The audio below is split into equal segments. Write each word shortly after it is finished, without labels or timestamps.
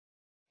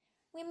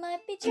We might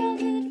be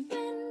childhood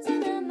friends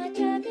and I might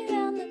drive you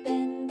round the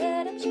bend,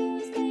 but I'm sure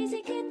as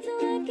crazy kids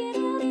will work it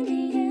out in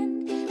the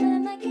end. I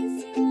might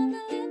kiss you on the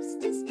lips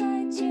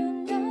despite your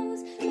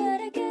nose,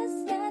 but I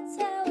guess that's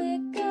how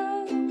it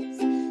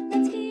goes.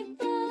 Let's keep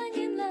falling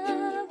in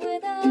love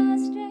with our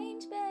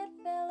strange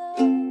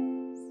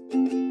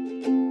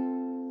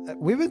bedfellows.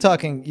 We've been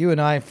talking, you and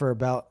I, for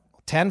about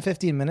 10,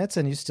 15 minutes,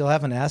 and you still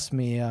haven't asked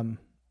me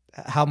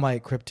how my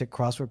cryptic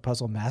crossword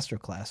puzzle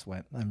masterclass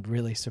went. I'm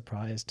really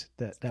surprised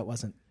that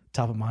wasn't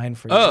top of mind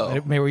for you.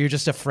 Oh. Maybe were you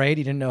just afraid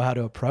you didn't know how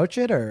to approach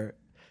it, or?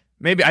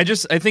 Maybe I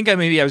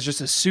was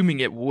just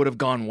assuming it would have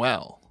gone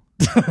well.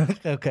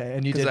 Okay,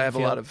 and you Because didn't I have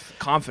feel, a lot of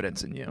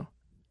confidence in you.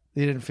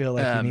 You didn't feel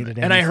like you needed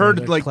any and I heard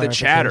further like the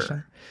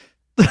chatter,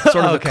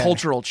 sort of the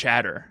cultural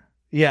chatter.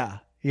 Yeah.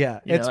 You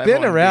It's know, been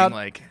everyone around. being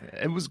like,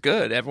 it was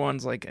good.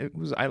 Everyone's like, it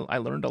was. I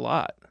learned a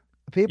lot.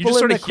 People You just in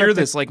sort the of hear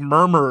cryptic- this like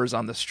murmurs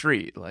on the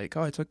street, like,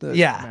 "Oh, I took the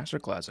Yeah. master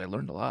class. I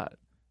learned a lot."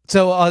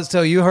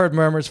 So you heard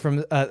murmurs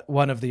from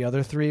one of the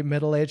other three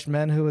middle-aged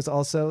men who was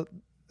also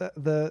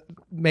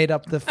made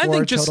up the I four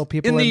think just total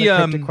people in in the, the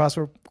cryptic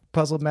crossword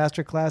puzzle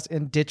masterclass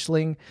in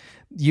Ditchling,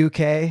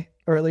 UK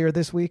earlier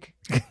this week.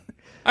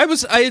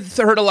 I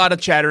heard a lot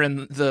of chatter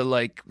in the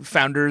like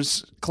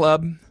Founders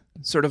Club,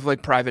 sort of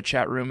like private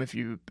chat room if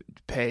you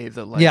pay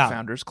the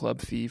Founders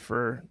Club fee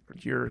for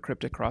your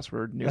cryptic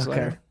crossword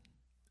newsletter.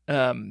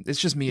 It's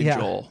just me and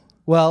Joel.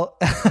 Well,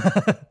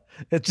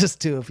 it's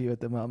just two of you at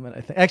the moment,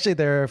 I think. Actually,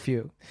 there are a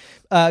few.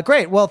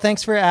 Great. Well,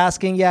 thanks for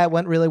asking. Yeah, it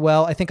went really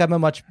well. I think I'm a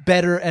much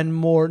better and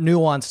more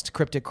nuanced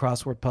cryptic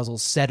crossword puzzle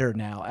setter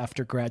now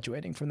after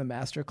graduating from the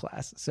master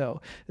class.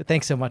 So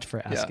thanks so much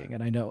for asking. Yeah.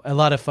 And I know a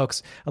lot of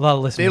folks, a lot of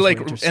listeners, They were like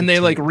interested and they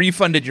too. like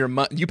refunded your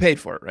money. You paid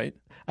for it, right?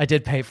 I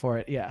did pay for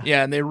it. Yeah.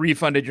 Yeah, and they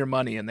refunded your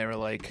money, and they were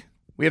like,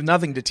 "We have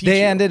nothing to teach you."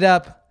 They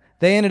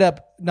ended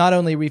up not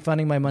only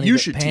refunding my money, You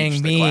but should paying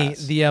teach the me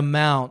class. the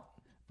amount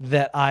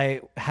that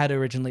I had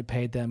originally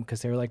paid them,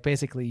 because they were like,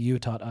 basically, you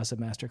taught us a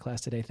master class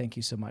today. Thank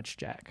you so much,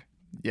 Jack.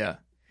 Yeah,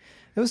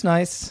 It was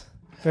nice.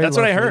 Very that's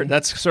what I lovely. heard.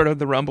 That's sort of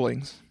the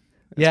rumblings.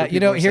 That's Yeah, what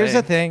people were here's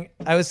the saying.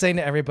 thing. I was saying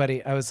to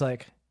everybody,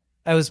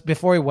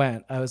 before we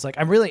went, I was like,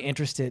 I'm really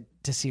interested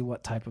to see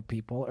what type of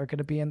people are going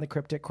to be in the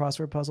cryptic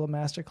crossword puzzle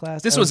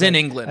masterclass. This I was like, in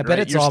England, I bet right?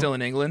 it's You're all, still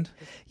in England.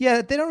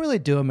 Yeah, they don't really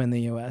do them in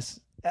the U.S.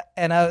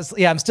 And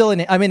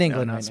I'm in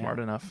England Not right smart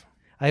now. enough.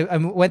 I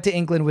went to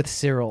England with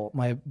Cyril,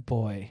 my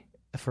boy,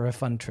 for a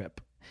fun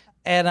trip.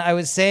 And I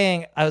was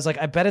like,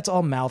 I bet it's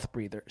all mouth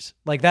breathers.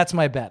 Like, that's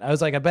my bet. I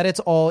was like, I bet it's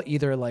all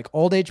either like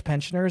old age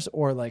pensioners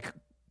or like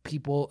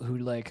people who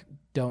like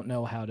don't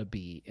know how to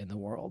be in the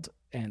world.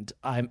 And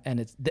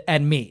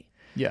me.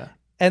 Yeah.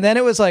 And then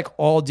it was like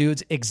all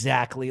dudes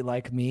exactly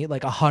like me,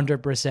 like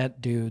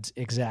 100% dudes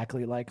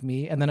exactly like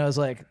me. And then I was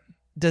like,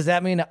 does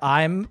that mean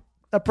I'm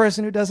a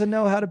person who doesn't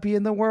know how to be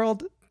in the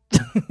world?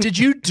 Did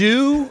you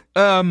do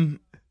some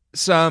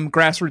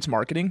grassroots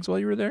marketing while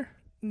you were there?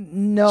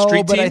 No,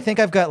 Street but I team? think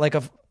I've got like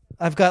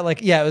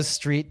it was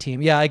street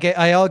team. Yeah, I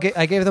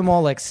gave them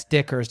all like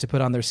stickers to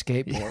put on their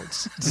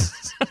skateboards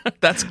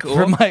That's cool.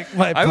 for my I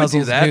would do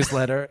puzzles that.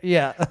 newsletter.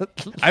 Yeah,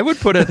 I would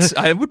put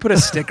a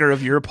sticker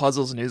of your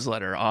puzzles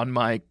newsletter on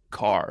my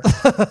car.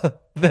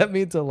 that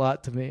means a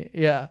lot to me.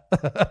 Yeah.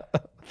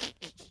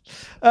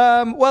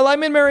 Well,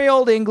 I'm in merry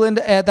old England.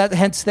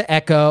 Hence the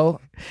echo.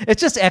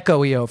 It's just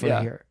echoey over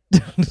Yeah. here.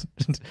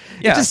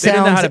 Yeah, just they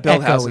didn't know how to sounds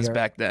build houses echoier.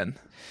 back then.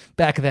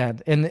 Back then,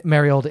 in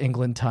merry old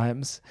England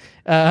times.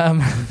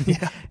 I'm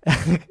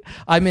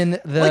in the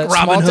Like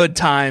Robin Hood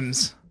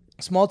times.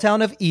 small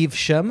town of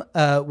Evesham,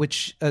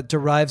 which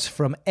derives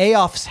from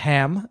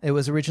Eofsham. It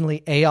was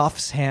originally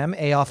Eofsham.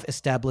 Eof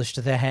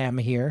established the ham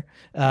here,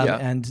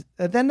 and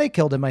then they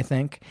killed him, I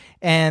think.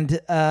 And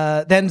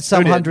then some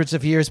Who did? hundreds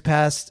of years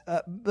passed.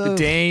 The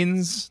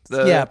Danes,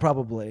 yeah,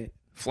 probably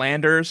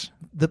Flanders.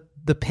 the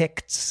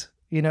Picts.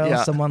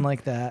 Yeah. Someone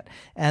like that.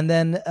 And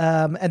then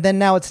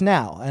now it's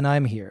now, and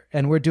I'm here,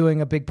 and we're doing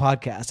a big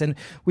podcast. And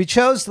we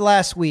chose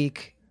last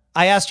week.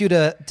 I asked you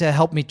to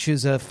help me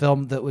choose a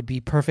film that would be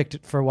perfect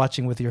for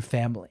watching with your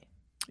family.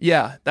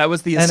 Yeah, that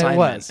was the And it assignment.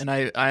 was. And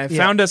I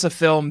found us a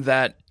film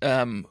that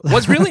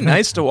was really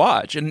nice to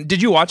watch. And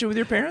did you watch it with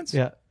your parents?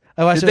 Yeah,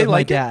 I watched Did it they with my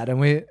like it? dad, and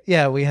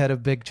we had a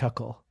big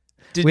chuckle.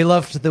 Did- We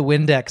loved the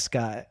Windex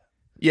guy.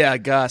 Yeah,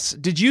 Gus.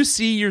 Did you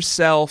see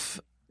yourself,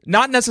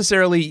 not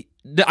necessarily,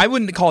 I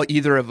wouldn't call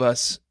either of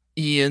us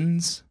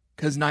Ians,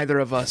 because neither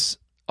of us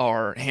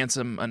are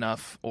handsome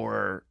enough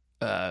or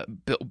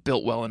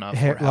built well enough or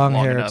have long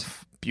long-haired.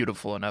 enough,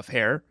 beautiful enough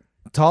hair.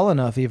 Tall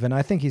enough, even.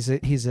 I think he's a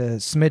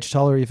smidge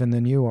taller even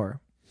than you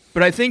are.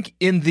 But I think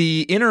in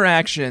the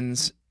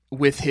interactions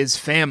with his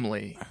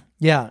family,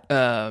 Yeah.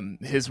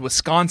 his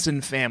Wisconsin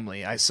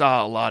family, I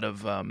saw a lot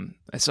of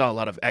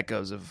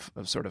echoes of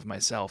sort of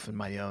myself and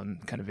my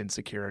own kind of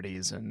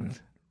insecurities and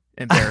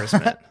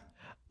embarrassment.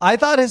 I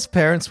thought his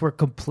parents were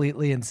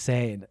completely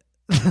insane.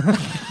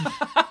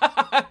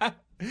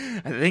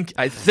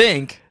 I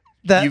think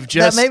That you've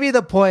just that may be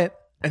the point.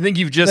 I think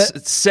you've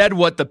just said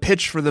what the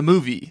pitch for the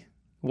movie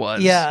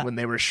was Yeah. when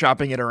they were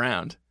shopping it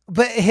around.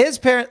 But his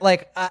parent,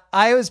 like,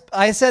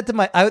 I said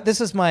to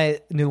this is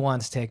my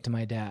nuanced take to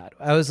my dad.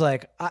 I was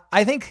like,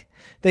 I think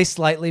they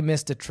slightly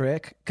missed a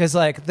trick because,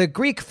 like, the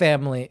Greek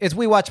family is.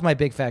 We watch My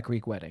Big Fat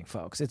Greek Wedding,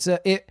 folks. It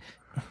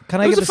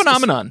was a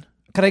phenomenon.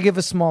 Can I give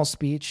a small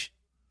speech,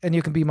 and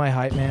you can be my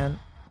hype man?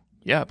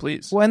 Yeah,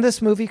 please. When this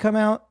movie come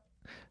out?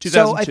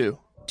 2002.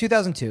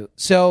 2002.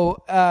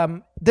 So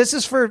this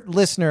is for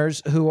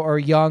listeners who are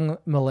young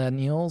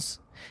millennials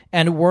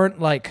and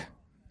weren't like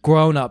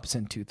grown-ups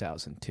in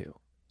 2002.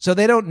 So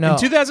they don't know. In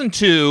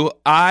 2002,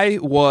 I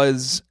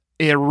was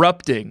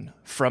erupting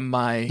from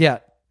my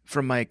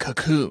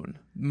cocoon,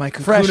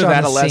 Fresh of on the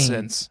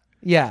adolescence.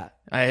 Yeah.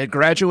 I had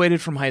graduated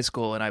from high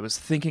school, and I was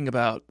thinking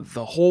about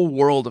the whole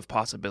world of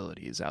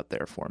possibilities out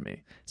there for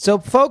me. So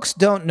folks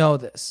don't know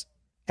this,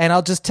 and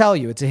I'll just tell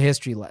you, it's a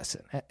history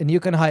lesson, and you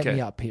can hype me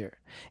up here.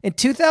 In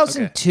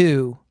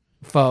 2002,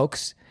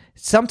 folks,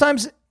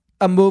 sometimes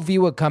a movie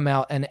would come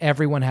out and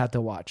everyone had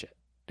to watch it.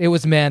 It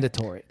was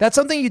mandatory. That's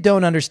something you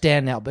don't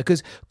understand now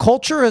because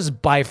culture is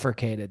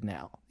bifurcated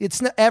now.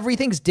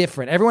 Everything's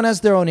different. Everyone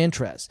has their own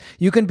interests.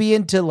 You can be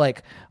into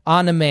like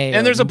anime,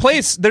 and there's a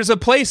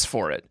place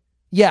for it.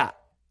 Yeah,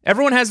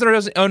 everyone has their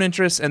own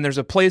interests, and there's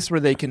a place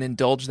where they can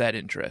indulge that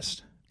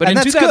interest. But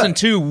in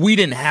 2002, we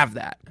didn't have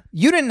that.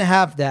 You didn't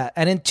have that.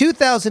 And in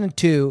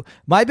 2002,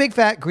 My Big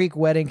Fat Greek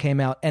Wedding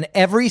came out, and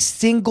every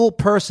single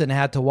person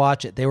had to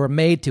watch it. They were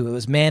made to. It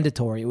was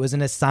mandatory. It was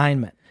an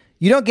assignment.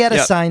 You don't get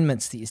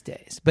assignments these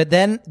days. But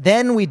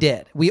then we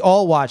did. We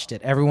all watched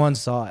it. Everyone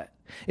saw it.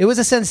 It was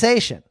a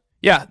sensation.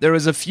 Yeah, there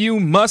was a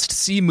few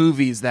must-see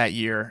movies that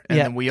year, and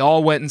then we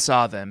all went and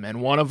saw them,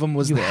 and one of them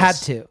was this.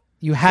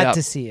 You had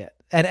to see it.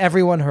 And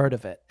everyone heard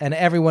of it. And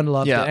everyone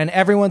loved it. And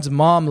everyone's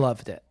mom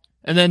loved it.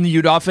 And then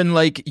you'd often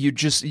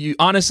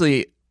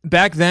honestly,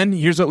 back then,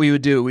 here's what we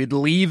would do. We'd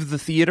leave the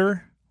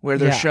theater where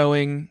they're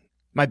showing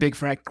My Big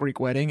Fat Greek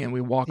Wedding, and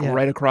we walk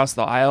right across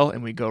the aisle,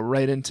 and we go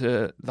right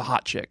into The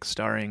Hot Chick,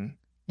 starring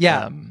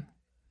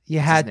you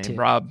had to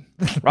Rob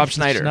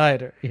Schneider.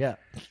 Schneider, yeah.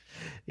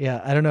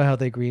 I don't know how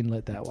they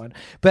greenlit that one,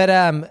 but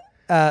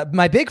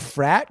My Big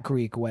Frat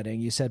Greek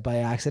Wedding, you said by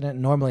accident.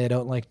 Normally, I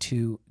don't like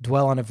to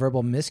dwell on a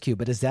verbal miscue,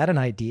 but is that an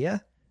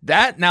idea?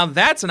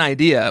 That's an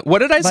idea. What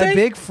did I say? My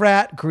Big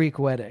Frat Greek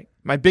Wedding.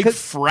 My Big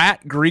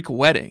Frat Greek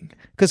Wedding.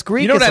 Because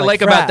Greek, you know what I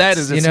like frats, about that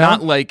is it's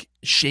not like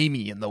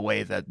shamey in the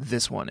way that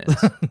this one is.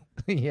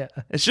 Yeah,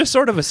 it's just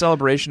sort of a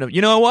celebration of,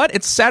 you know what?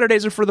 It's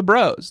Saturdays are for the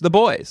bros, the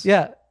boys.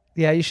 Yeah.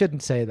 You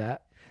shouldn't say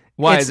that.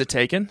 Why is it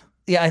taken?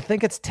 Yeah, I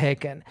think it's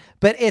taken,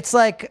 but it's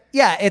like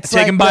it's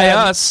taken like, by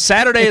us.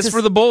 Saturday is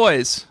for the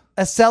boys.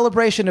 A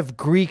celebration of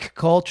Greek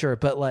culture,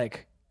 but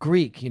like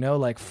Greek,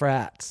 like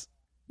frats.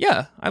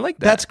 Yeah, I like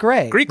that. That's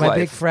great. Greek My life.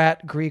 Big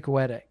Frat Greek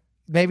Wedding.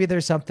 Maybe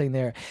there's something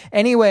there.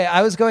 Anyway,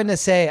 I was going to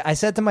say, I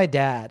said to my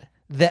dad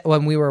that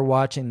when we were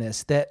watching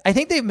this, that I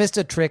think they missed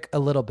a trick a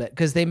little bit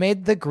because they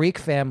made the Greek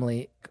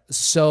family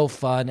so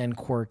fun and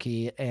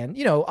quirky and,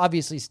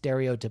 obviously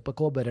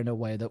stereotypical, but in a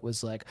way that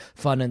was like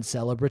fun and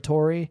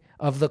celebratory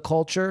of the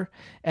culture.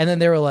 And then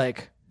they were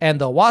like,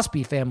 and the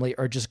Waspy family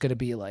are just going to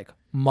be like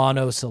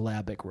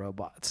monosyllabic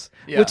robots,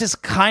 which is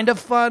kind of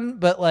fun,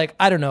 but like,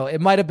 I don't know. It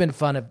might have been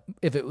fun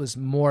if it was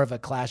more of a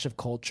clash of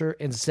culture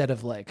instead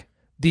of like,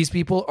 these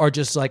people are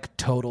just like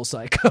total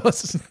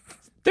psychos.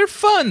 They're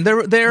fun.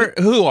 They're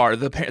who are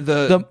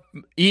the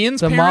Ian's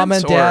the parents? Mom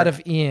and dad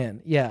of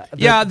Ian. Yeah.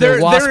 They're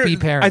Waspy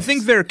parents. I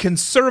think they're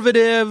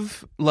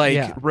conservative,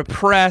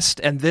 repressed,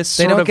 and this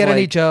they sort don't of get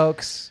any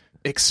jokes.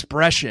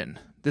 Expression.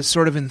 This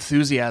sort of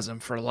enthusiasm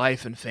for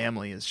life and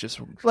family is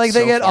just like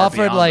they get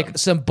offered like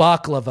some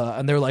baklava,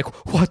 and they're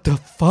like, "What the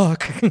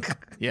fuck?"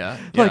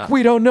 Like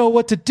we don't know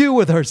what to do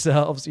with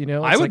ourselves.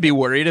 I would be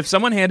worried if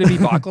someone handed me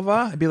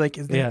baklava. I'd be like,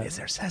 "Is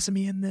there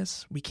sesame in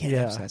this? We can't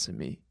have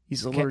sesame."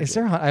 He's allergic. Is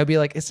there? I would be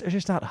like, "Is there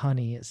just not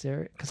honey? Is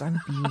there?" Because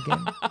I'm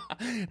vegan.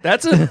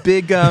 That's a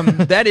big.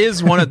 That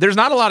is one of. There's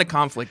not a lot of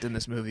conflict in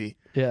this movie.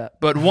 Yeah.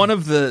 But one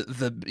of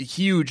the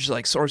huge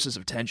like sources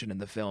of tension in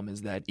the film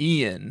is that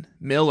Ian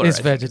Miller is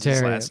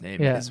vegetarian. His last name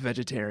is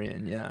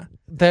vegetarian. Yeah.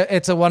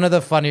 It's one of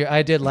the funnier.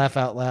 I did laugh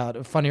out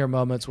loud. Funnier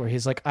moments where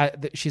he's like,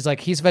 she's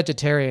like, he's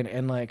vegetarian,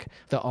 and like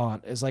the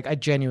aunt is like, I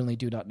genuinely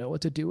do not know what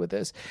to do with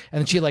this,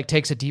 and then she like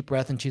takes a deep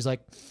breath and she's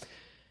like,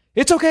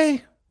 it's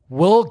okay.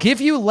 We'll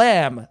give you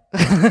lamb.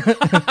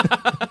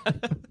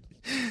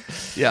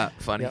 Yeah,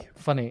 funny. Yeah,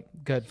 funny.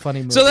 Good, funny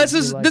movie. So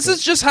this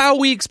is just how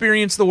we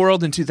experienced the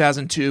world in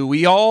 2002.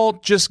 We all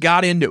just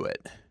got into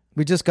it.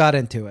 We just got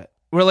into it.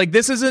 We're like,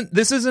 this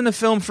isn't a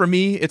film for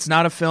me. It's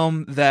not a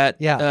film that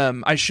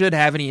I should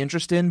have any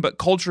interest in, but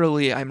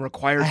culturally I'm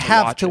required to watch it. I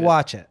have to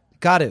watch it.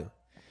 Got to.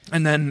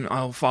 And then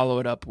I'll follow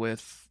it up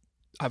with,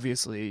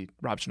 obviously,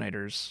 Rob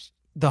Schneider's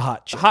The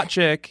Hot Chick. Hot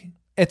Chick.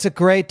 It's a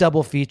great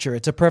double feature.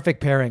 It's a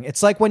perfect pairing.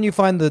 It's like when you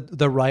find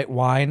the right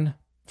wine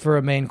for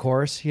a main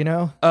course,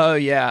 Oh,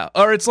 yeah.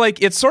 Or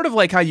it's sort of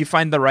like how you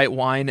find the right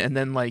wine and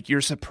then like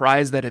you're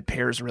surprised that it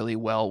pairs really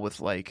well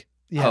with like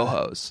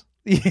ho-hos.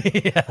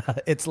 Yeah,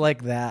 it's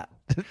like that.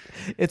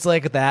 It's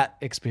like that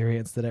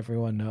experience that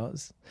everyone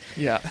knows.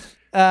 Yeah.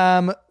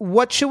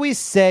 What should we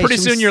say? Pretty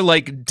soon you're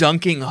like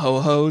dunking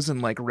ho-hos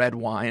in like red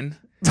wine.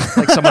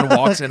 Like someone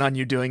walks in on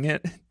you doing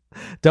it.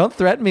 Don't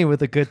threaten me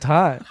with a good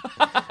time.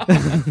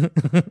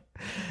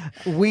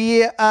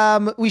 we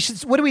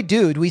should. What do we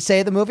do? Do we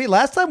say the movie?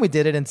 Last time we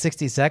did it in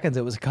 60 seconds.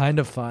 It was kind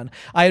of fun.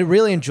 I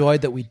really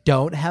enjoyed that we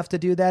don't have to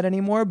do that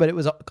anymore, but it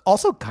was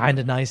also kind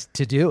of nice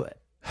to do it.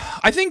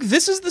 I think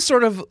this is the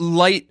sort of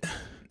light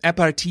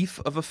aperitif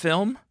of a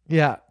film.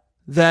 Yeah.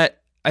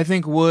 That I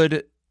think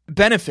would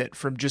benefit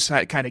from just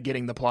kind of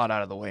getting the plot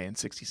out of the way in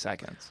 60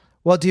 seconds.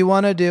 Well, do you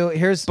want to do...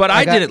 But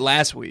I did it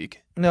last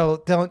week.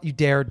 No, don't you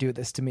dare do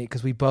this to me,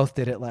 because we both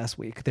did it last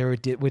week.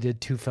 We did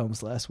 2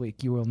 films last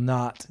week. You will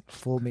not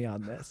fool me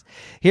on this.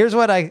 Here's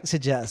what I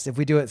suggest if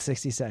we do it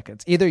 60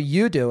 seconds. Either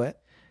you do it.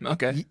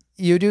 Okay.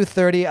 You do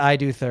 30, I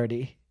do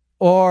 30.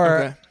 Or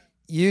okay.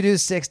 You do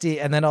 60,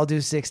 and then I'll do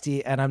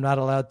 60, and I'm not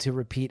allowed to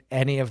repeat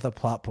any of the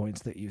plot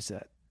points that you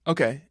said.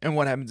 Okay. And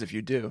what happens if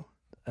you do?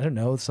 I don't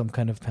know, some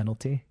kind of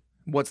penalty.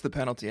 What's the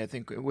penalty? I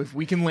think if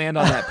we can land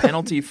on that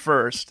penalty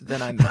first,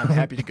 then I'm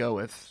happy to go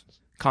with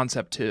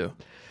concept 2.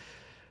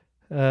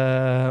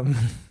 How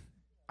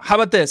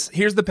about this?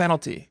 Here's the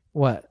penalty.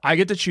 What? I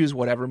get to choose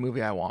whatever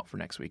movie I want for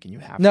next week, and you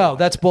have to No, watch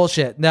that's it.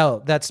 bullshit.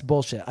 No, that's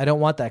bullshit. I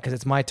don't want that because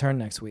it's my turn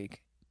next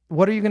week.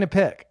 What are you going to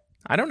pick?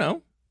 I don't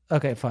know.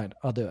 Okay, fine.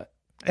 I'll do it.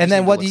 I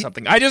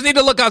just need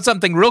to look out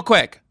something real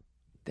quick.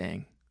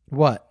 Dang.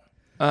 What?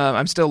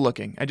 I'm still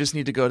looking. I just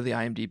need to go to the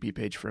IMDb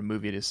page for a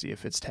movie to see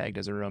if it's tagged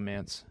as a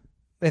romance.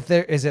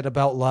 Is it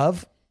about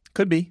love?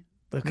 Could be.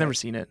 Okay. I've never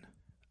seen it.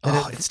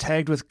 It's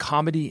tagged with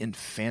comedy and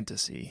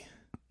fantasy.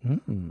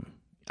 Mm.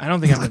 I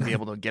don't think I'm going to be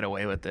able to get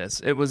away with this.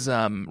 It was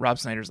Rob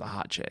Snyder's The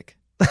Hot Chick.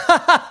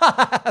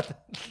 But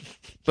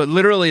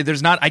literally,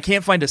 I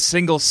can't find a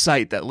single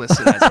site that lists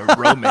it as a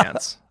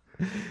romance.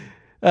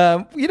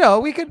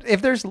 We could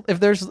if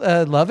there's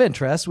a love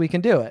interest, we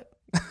can do it.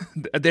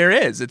 There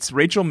is. It's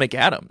Rachel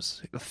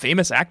McAdams, a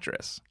famous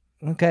actress.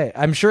 Okay,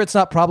 I'm sure it's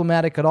not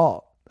problematic at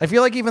all. I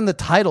feel like even the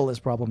title is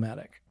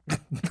problematic.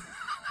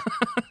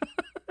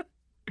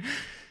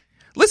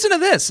 Listen to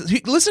this.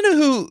 Listen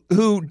to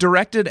who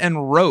directed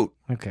and wrote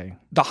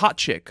The Hot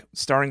Chick,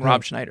 starring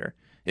Rob Schneider.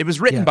 It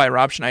was written by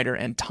Rob Schneider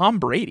and Tom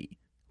Brady.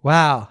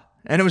 Wow.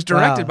 And it was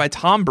directed by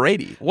Tom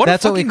Brady.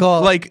 That's what we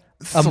call like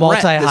a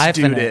multi-hyphenate this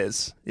dude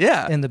is.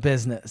 Yeah. In the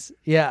business.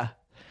 Yeah.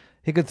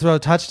 He could throw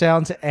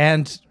touchdowns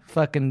and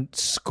fucking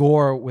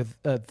score with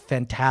a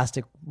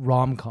fantastic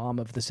rom-com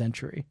of the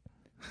century.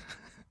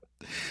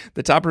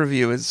 The top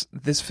review is,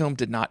 this film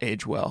did not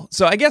age well.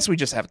 So I guess we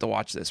just have to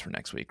watch this for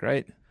next week,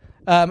 right?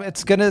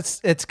 It's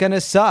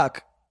gonna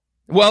suck.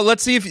 Well,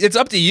 let's see if it's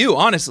up to you,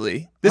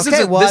 honestly.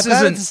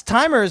 This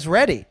timer is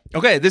ready.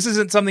 Okay, this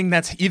isn't something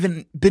that's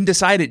even been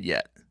decided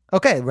yet.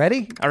 Okay,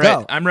 ready? All right,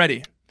 Go. I'm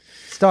ready.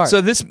 Start.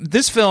 So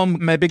this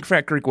film, My Big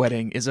Fat Greek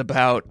Wedding, is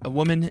about a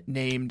woman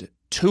named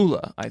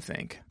Tula, I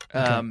think.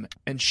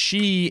 And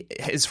she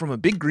is from a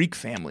big Greek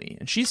family,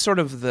 and she's sort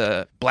of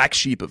the black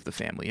sheep of the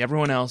family.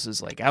 Everyone else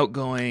is like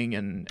outgoing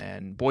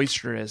and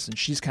boisterous, and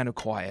she's kind of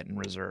quiet and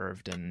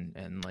reserved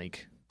and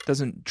like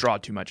doesn't draw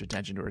too much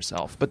attention to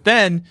herself. But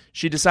then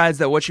she decides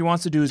that what she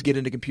wants to do is get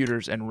into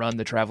computers and run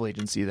the travel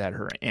agency that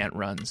her aunt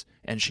runs.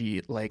 And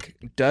she like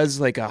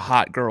does like a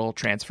hot girl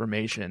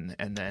transformation,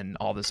 and then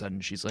all of a sudden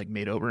she's like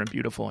made over and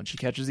beautiful, and she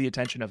catches the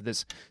attention of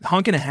this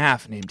hunk and a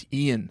half named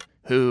Ian,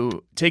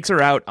 who takes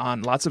her out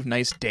on lots of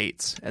nice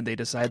dates, and they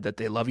decide that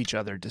they love each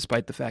other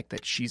despite the fact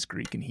that she's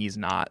Greek and he's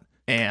not.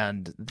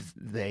 And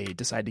they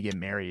decide to get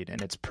married,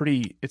 and it's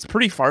pretty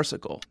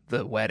farcical.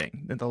 The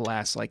wedding, the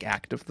last like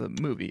act of the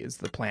movie, is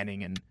the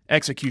planning and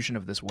execution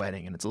of this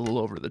wedding, and it's a little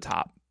over the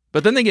top.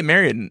 But then they get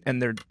married, and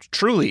they're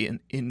truly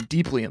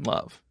deeply in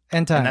love.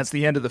 And that's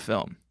the end of the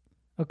film.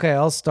 Okay,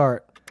 I'll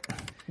start.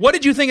 What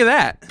did you think of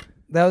that?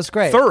 That was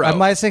great. Thorough.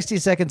 My 60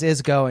 seconds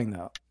is going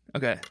though.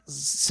 Okay.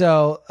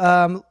 So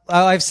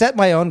I've set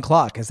my own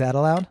clock. Is that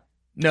allowed?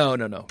 No.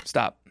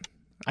 Stop.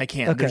 I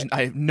can't. Okay.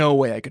 I have no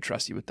way I could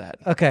trust you with that.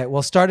 Okay,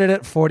 well, start it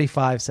at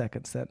 45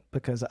 seconds then,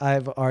 because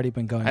I've already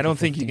been going. I don't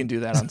think you can do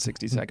that on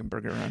 60-second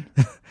Burger Run.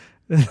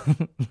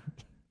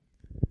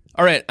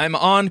 All right, I'm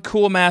on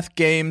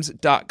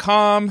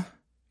coolmathgames.com.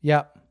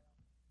 Yep.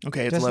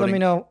 Okay, it's just loading. Let me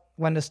know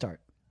when to start.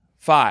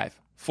 5,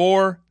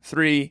 4,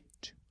 3,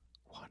 2,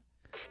 1.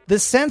 The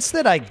sense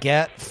that I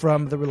get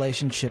from the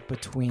relationship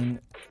between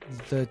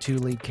the two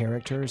lead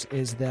characters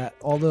is that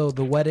although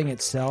the wedding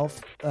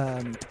itself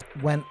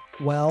went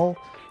well,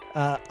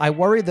 I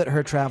worry that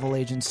her travel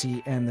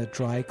agency and the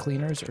dry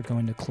cleaners are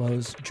going to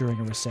close during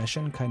a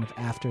recession, kind of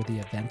after the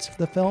events of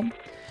the film,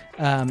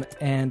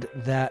 and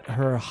that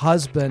her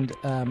husband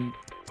and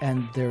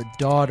their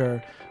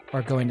daughter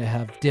are going to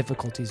have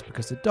difficulties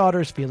because the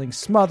daughter's feeling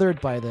smothered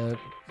by the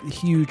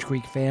huge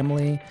Greek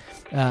family,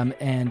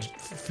 and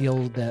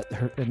feel that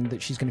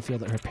she's going to feel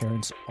that her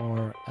parents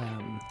are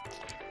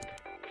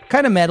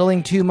kind of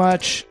meddling too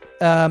much.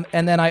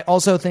 And then I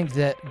also think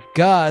that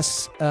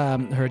Gus,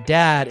 her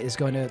dad, is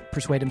going to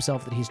persuade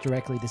himself that he's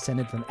directly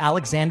descended from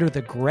Alexander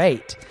the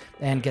Great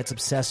and gets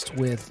obsessed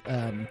with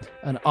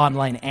an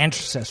online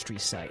ancestry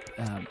site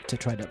to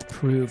try to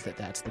prove that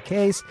that's the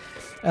case.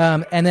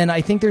 And then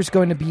I think there's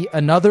going to be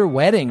another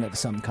wedding of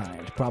some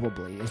kind,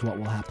 probably, is what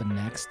will happen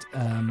next.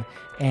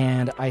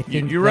 And I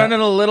think you're running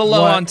a little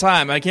low on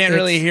time. I can't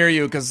really hear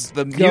you because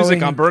the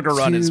music on Burger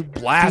Run is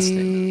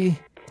blasting.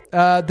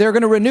 They're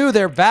going to renew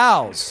their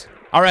vows.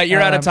 All right,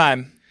 you're out of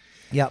time.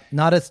 Yeah,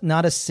 not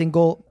a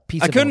single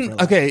piece. I couldn't.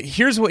 Overlap. Okay,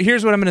 here's what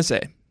I'm going to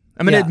say.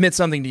 I'm going to admit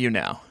something to you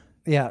now.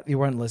 Yeah, you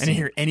weren't I listening. didn't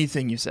hear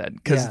anything you said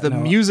because the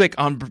music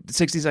on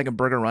 60-second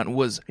Burger Run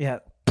was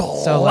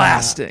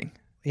blasting.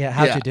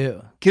 How'd you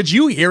do? Could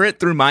you hear it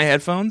through my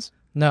headphones?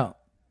 No.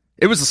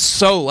 It was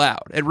so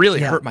loud. It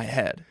really hurt my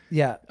head.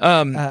 Yeah.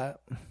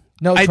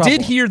 No, I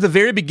did hear the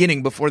very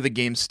beginning before the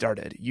game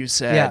started. You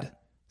said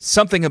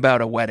something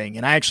about a wedding,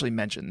 and I actually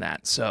mentioned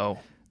that. So.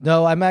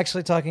 No, I'm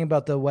actually talking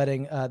about the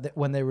wedding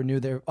when they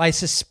renew their... I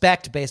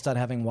suspect, based on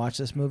having watched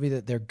this movie,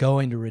 that they're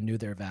going to renew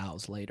their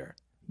vows later.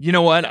 You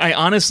know what? I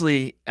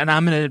honestly, and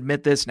I'm going to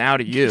admit this now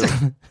to you,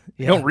 I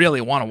don't really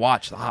want to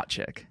watch The Hot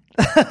Chick.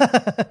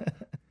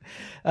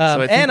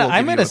 And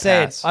I'm going to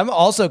say, I'm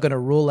also going to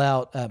rule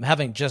out,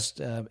 having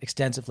just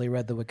extensively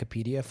read the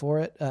Wikipedia for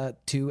it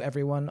to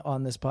everyone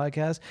on this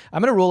podcast,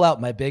 I'm going to rule out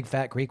My Big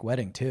Fat Greek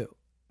Wedding, too.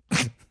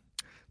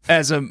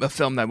 As a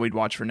film that we'd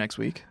watch for next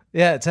week.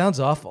 Yeah, it sounds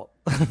awful.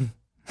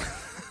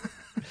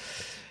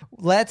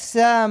 Let's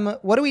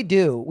what do we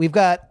do? We've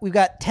got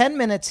 10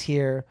 minutes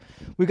here.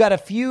 We've got a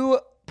few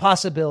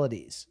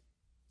possibilities.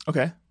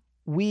 Okay.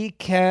 We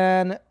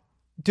can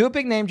do a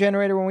big name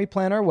generator when we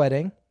plan our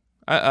wedding.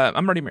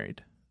 I'm already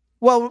married.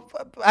 Well,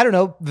 I don't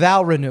know,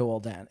 vow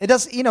renewal then. It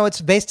does,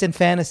 it's based in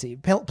fantasy.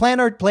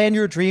 Plan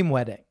your dream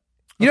wedding.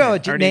 You know, a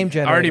name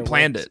generator. I already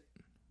planned it.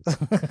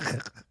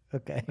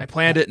 Okay. I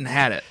planned it and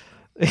had it.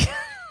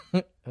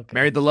 Okay.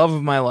 Married the love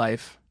of my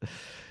life.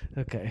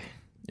 Okay.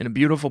 In a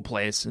beautiful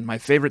place in my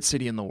favorite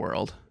city in the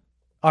world.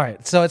 All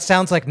right. So it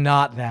sounds like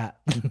not that.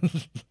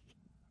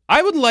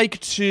 I would like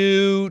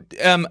to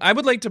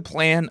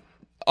plan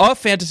a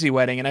fantasy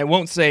wedding, and I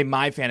won't say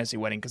my fantasy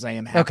wedding because I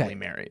am happily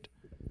married.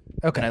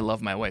 Okay. And I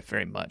love my wife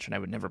very much, and I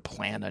would never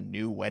plan a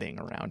new wedding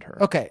around her.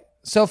 Okay.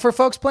 So for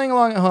folks playing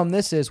along at home,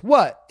 this is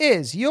What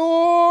is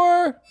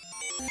Your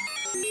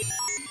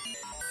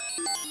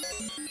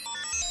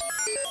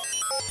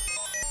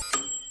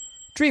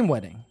Dream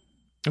Wedding?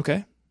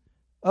 Okay.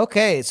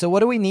 Okay, so what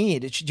do we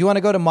need? Do you want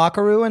to go to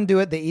Makaru and do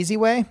it the easy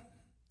way?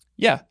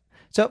 Yeah.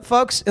 So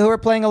folks who are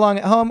playing along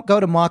at home, go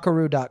to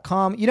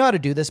makaru.com. You know how to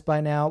do this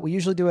by now. We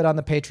usually do it on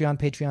the Patreon,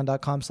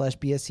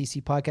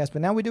 patreon.com/BSCC podcast,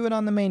 but now we do it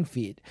on the main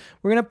feed.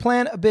 We're going to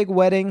plan a big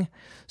wedding.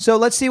 So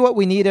let's see what do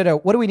we need at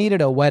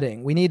a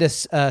wedding? We need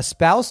a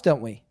spouse,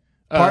 don't we?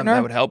 Partner?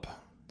 That would help.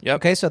 Yep.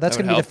 Okay, so that's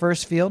going to be the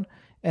first field.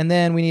 And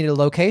then we need a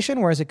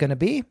location. Where is it going to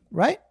be,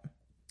 right?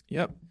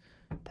 Yep.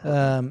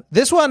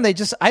 This one,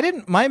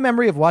 my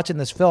memory of watching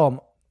this film,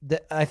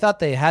 I thought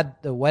they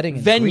had the wedding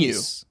in venue.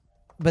 Greece,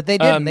 but they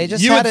didn't. They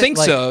just you had would think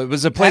it, so. It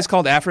was a place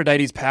called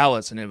Aphrodite's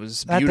Palace, and it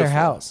was beautiful. At their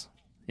house.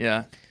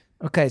 Yeah.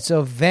 Okay,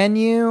 so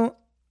venue.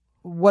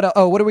 What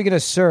are we going to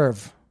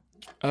serve?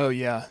 Oh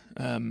yeah.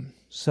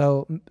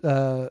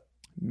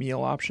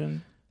 Meal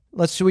option.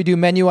 Should we do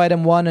menu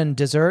item 1 and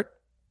dessert?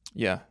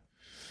 Yeah.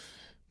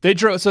 They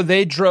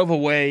drove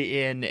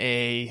away in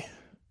a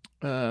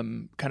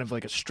kind of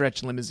like a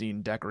stretch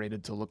limousine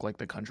decorated to look like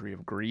the country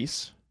of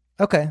Greece.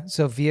 Okay,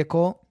 so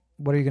vehicle.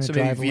 What are you going to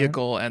drive? Maybe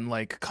vehicle and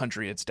like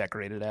country it's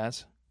decorated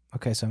as.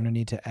 Okay, so I'm going to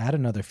need to add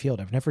another field.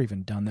 I've never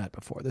even done that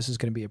before. This is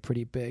going to be a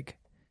pretty big.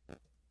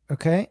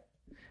 Okay.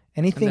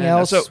 Anything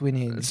else we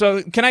need?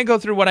 So can I go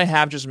through what I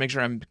have just to make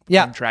sure I'm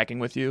tracking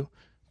with you?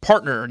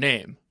 Partner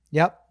name.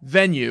 Yep.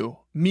 Venue,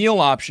 meal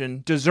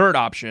option, dessert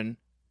option,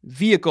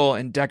 vehicle,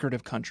 and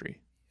decorative country.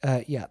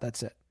 Yeah,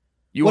 that's it.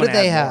 What did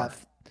they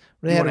have?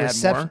 What do they have?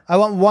 Reception. I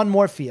want one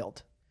more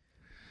field.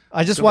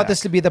 I just want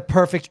this to be the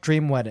perfect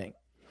dream wedding.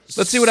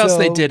 Let's see what else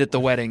they did at the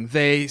wedding.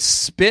 They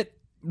spit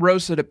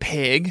roasted a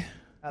pig.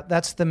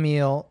 That's the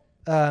meal.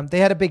 They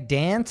had a big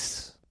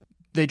dance.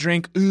 They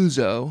drank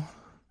ouzo.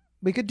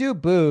 We could do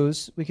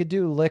booze. We could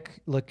do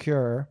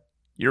liqueur.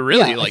 You're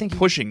really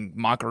pushing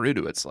Makaru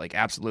to its like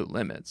absolute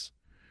limits.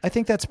 I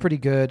think that's pretty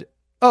good.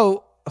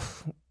 Oh,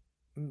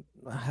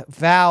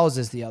 vows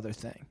is the other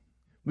thing.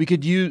 We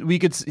could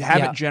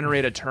have it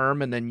generate a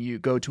term, and then you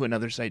go to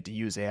another site to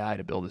use AI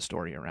to build a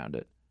story around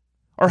it.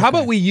 Or how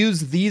about we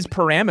use these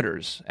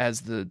parameters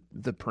as the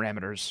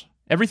parameters?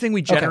 Everything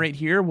we generate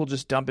here, we'll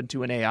just dump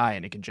into an AI,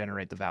 and it can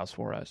generate the vows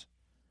for us.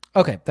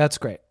 Okay, that's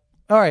great.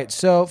 All right,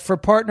 so for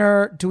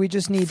partner, do we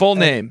just need full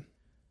name?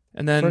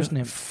 And then first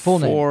name, full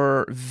name.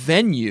 For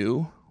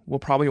venue, we'll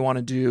probably want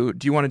to do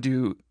you want to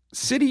do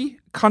city,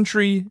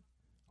 country,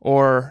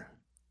 or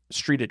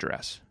street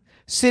address?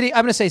 City.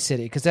 I'm going to say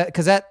city because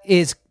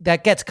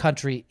that gets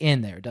country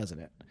in there, doesn't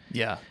it?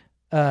 Yeah.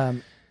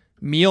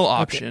 Meal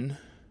option. Okay.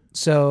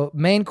 So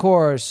main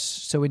course.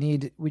 So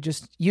we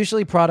just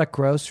usually product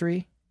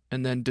grocery.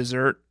 and then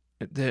dessert,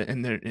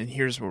 and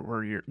here's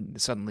where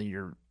suddenly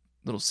your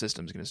little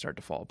system's going to start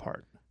to fall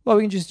apart. Well,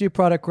 we can just do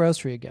product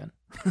grocery again.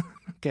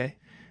 Okay.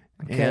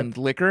 Okay. And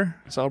liquor,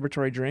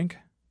 celebratory drink,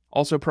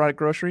 also product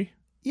grocery.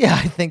 Yeah,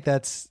 I think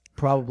that's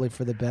probably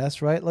for the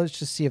best, right? Let's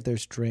just see if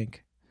there's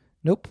drink.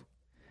 Nope.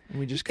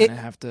 We just kind of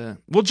have to.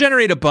 We'll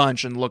generate a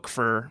bunch and look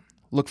for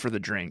the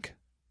drink.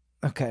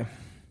 Okay.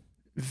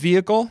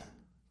 Vehicle,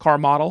 car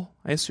model,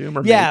 I assume.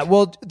 Or Yeah, make.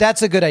 well,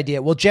 that's a good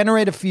idea. We'll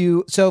generate a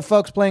few. So,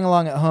 folks playing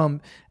along at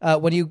home,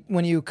 when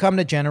you come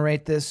to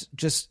generate this,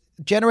 just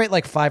generate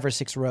like 5 or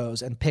 6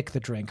 rows and pick the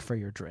drink for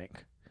your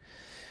drink.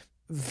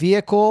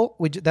 Vehicle,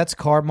 that's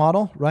car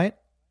model, right?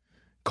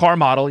 Car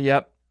model,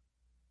 yep.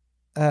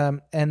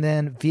 And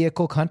then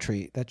vehicle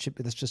country. That's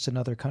just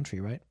another country,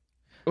 right?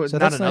 Oh, So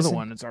not that's another nice and-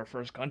 one. It's our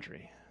first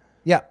country.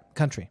 Yeah,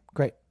 country.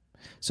 Great.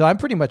 So I'm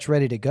pretty much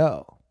ready to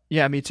go.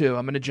 Yeah, me too.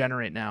 I'm going to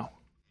generate now.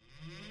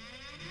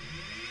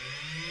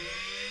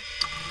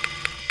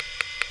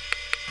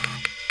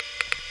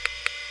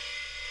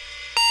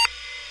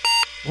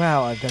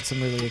 Wow, I've got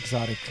some really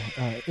exotic,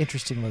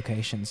 interesting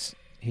locations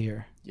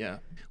here. Yeah.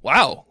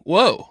 Wow.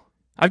 Whoa.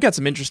 I've got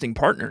some interesting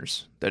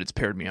partners that it's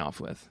paired me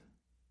off with.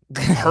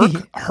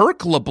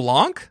 Herc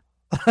LeBlanc?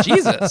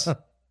 Jesus.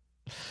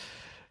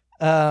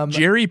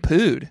 Jerry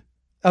Pood.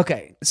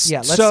 Okay. Yeah,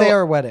 let's So- say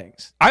our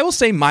weddings. I will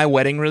say my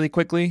wedding really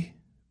quickly,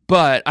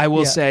 but I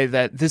will Yeah. say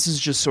that this is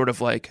just sort of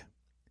like,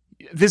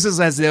 this is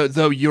as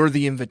though you're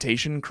the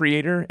invitation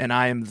creator and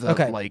I am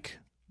the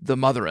the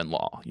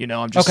mother-in-law. You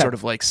know, I'm just Okay. sort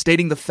of like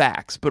stating the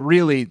facts, but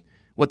really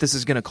what this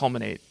is going to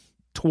culminate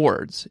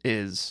towards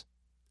is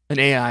an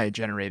AI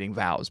generating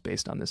vows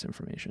based on this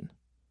information.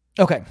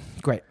 Okay,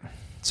 great.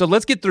 So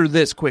let's get through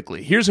this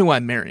quickly. Here's who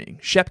I'm marrying.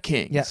 Shep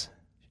Kings. Yeah.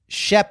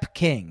 Shep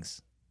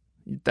Kings.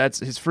 That's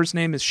his first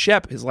name is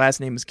Shep, his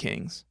last name is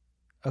Kings.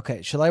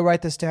 Okay, shall I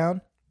write this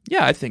down?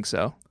 Yeah, I think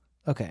so.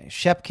 Okay,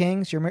 Shep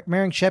Kings. You're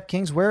marrying Shep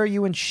Kings. Where are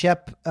you and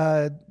Shep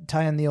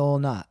tying the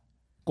old knot?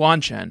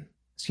 Guangchen.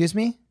 Excuse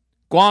me?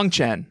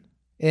 Guangchen.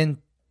 In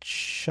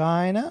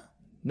China?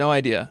 No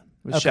idea.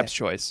 It was Okay. Shep's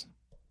choice.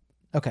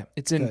 Okay.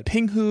 It's in good.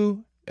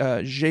 Pinghu,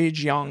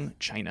 Zhejiang,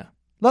 China.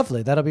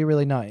 Lovely. That'll be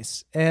really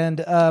nice. And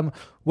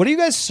what are you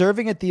guys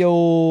serving at the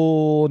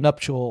old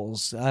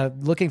nuptials?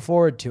 Looking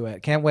forward to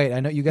it. Can't wait. I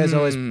know you guys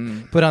always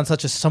put on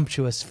such a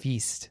sumptuous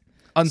feast.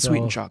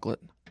 Unsweetened So- chocolate.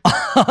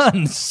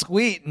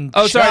 Unsweetened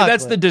Oh, sorry.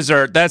 That's chocolate. the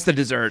dessert. That's the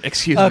dessert.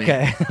 Excuse me.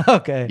 Okay.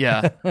 Okay.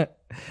 Yeah.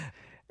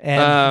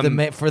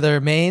 And for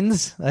their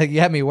mains, you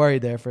had me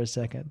worried there for a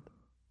second.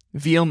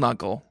 Veal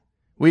knuckle.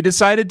 We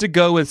decided to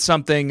go with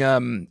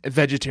something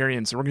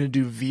vegetarian, so we're going to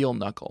do veal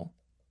knuckle.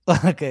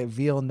 Okay,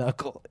 veal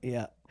knuckle.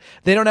 Yeah,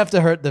 they don't have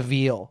to hurt the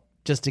veal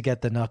just to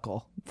get the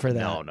knuckle for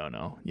that.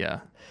 No. Yeah.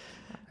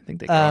 I think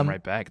they grow them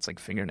right back. It's like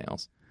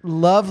fingernails.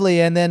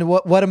 Lovely. And then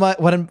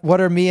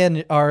what are me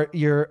and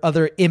your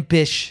other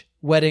impish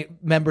wedding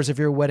members of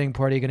your wedding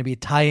party going to be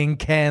tying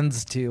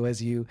cans to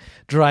as you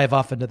drive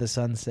off into the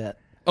sunset?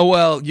 Oh,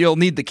 well, you'll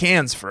need the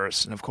cans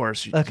first. And of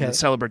course, Okay. the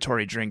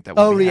celebratory drink that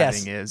we'll be yes.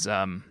 having is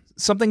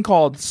something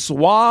called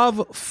Suave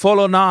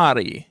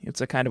Folonari.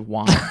 It's a kind of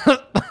wine.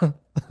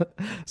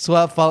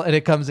 Swap fall, and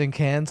it comes in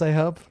cans, I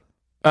hope.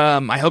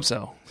 I hope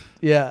so.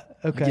 Yeah.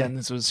 Okay. Again,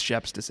 this was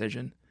Shep's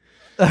decision.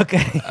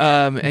 Okay.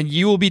 And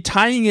you will be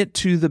tying it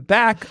to the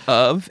back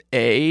of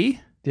a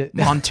Yeah.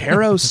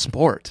 Montero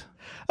Sport.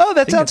 Oh,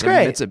 that I think sounds it's a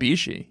great.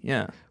 Mitsubishi,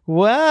 yeah.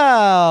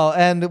 Wow.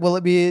 And will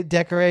it be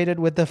decorated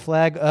with the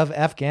flag of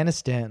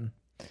Afghanistan?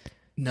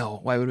 No,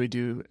 why would we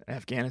do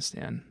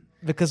Afghanistan?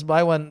 Because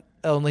my one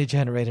only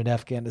generated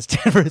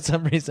Afghanistan for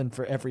some reason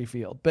for every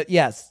field. But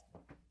yes.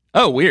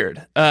 Oh,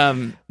 weird.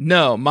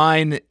 No,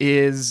 mine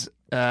is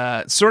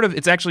sort of,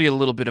 it's actually a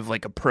little bit of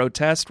like a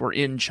protest. We're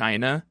in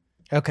China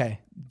Okay.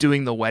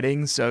 doing the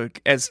wedding. So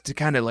as to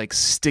kind of like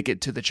stick it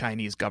to the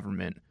Chinese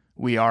government,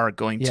 we are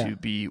going to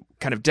be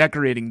kind of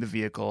decorating the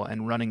vehicle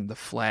and running the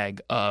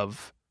flag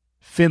of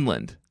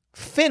Finland.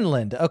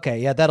 Finland. Okay.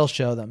 Yeah, that'll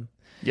show them.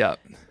 Yeah.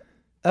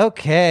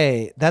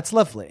 Okay. That's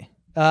lovely.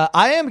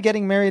 I am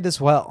getting married as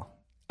well.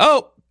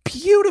 Oh,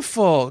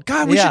 beautiful.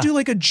 God, we Yeah. should do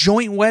like a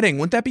joint wedding.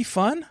 Wouldn't that be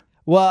fun?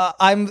 Well,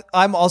 I'm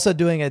also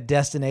doing a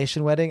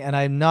destination wedding, and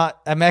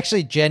I'm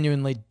actually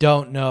genuinely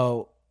don't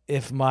know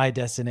if my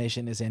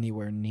destination is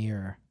anywhere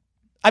near.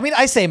 I mean,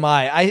 I say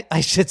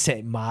I should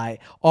say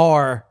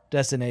our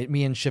destination,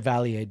 me and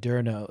Chevalier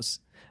Durnos.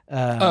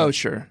 Oh,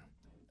 sure.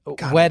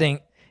 God. Wedding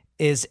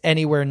is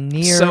anywhere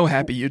near. So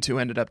happy you two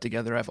ended up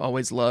together. I've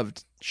always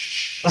loved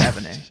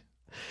Chevalier.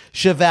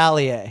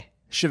 Chevalier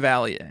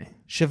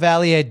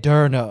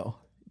Durno.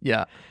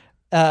 Yeah.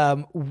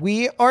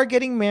 We are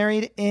getting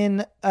married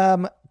in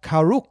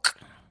Karuk.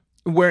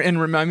 Where, and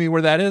remind me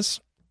where that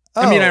is?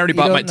 I mean, I already you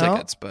bought my don't know?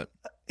 tickets, but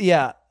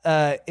Yeah,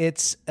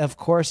 it's of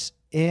course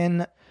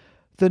in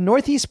the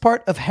northeast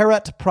part of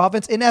Herat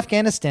province in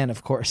Afghanistan,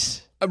 of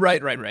course.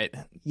 right.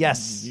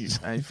 Yes.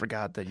 I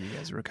forgot that you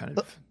guys were kind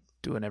of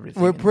doing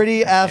everything. We're in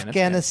pretty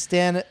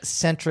Afghanistan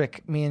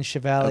centric, me and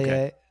Chevalier.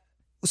 Okay.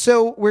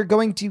 So we're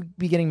going to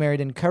be getting married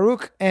in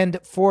Karuk, and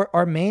for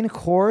our main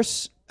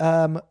course,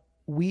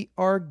 we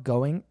are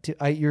going to.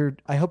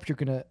 I hope you're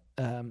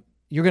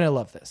gonna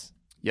love this.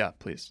 Yeah,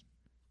 please.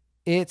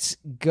 It's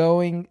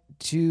going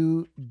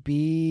to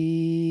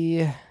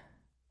be.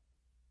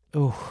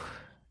 Oh,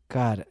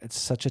 God! It's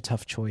such a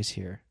tough choice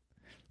here.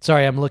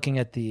 Sorry, I'm looking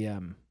at the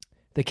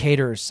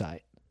caterer's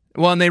site.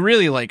 Well, and they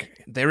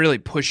really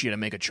push you to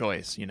make a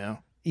choice, you know?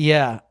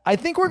 Yeah, I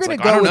think we're going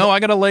to go I don't with know. I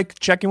got to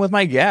check in with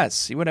my guests,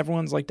 see what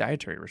everyone's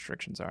dietary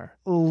restrictions are.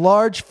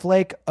 large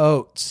flake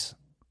oats.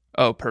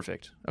 Oh,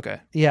 perfect. Okay.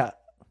 Yeah.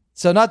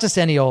 So not just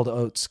any old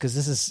oats, because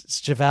this is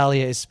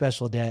Chevalier's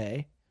special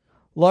day.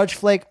 Large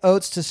flake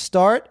oats to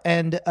start,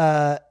 and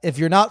if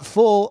you're not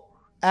full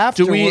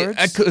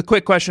afterwards... A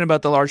quick question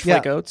about the large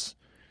flake oats.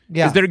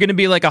 Yeah. Is there going to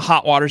be a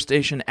hot water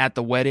station at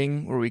the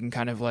wedding where we can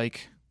kind of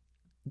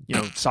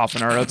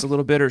soften our oats a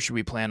little bit, or should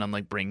we plan on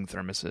bringing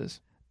thermoses?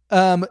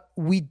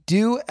 We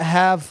do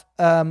have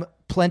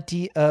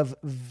plenty of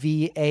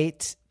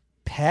V8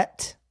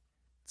 pet.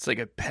 It's like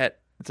a pet.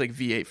 It's like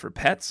V8 for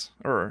pets,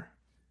 or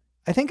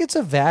I think it's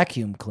a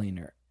vacuum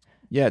cleaner.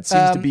 yeah, it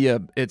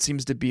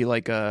seems to be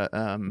like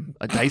a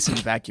Dyson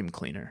vacuum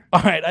cleaner.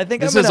 All right, I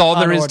think This I'm is gonna all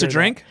there is to unorder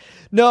drink.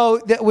 that. No,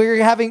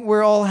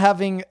 we're all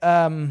having.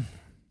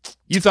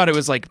 You thought it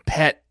was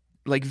pet,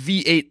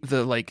 V8,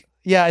 the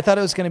Yeah, I thought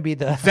it was going to be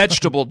the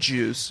vegetable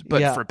juice,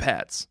 but Yeah. for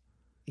pets.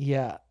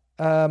 Yeah.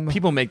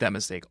 People make that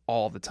mistake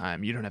all the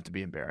time. You don't have to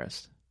be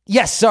embarrassed.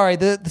 Yes, sorry.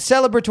 The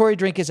celebratory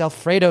drink is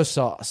Alfredo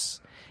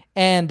sauce,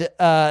 and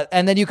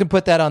then you can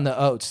put that on the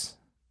oats,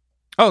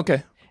 Oh,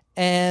 okay.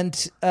 and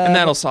And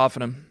that'll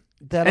soften them.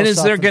 that'll And is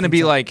there soften going to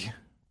be things up.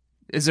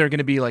 is there going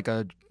to be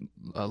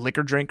a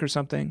liquor drink or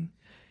something?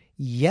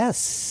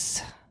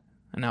 Yes.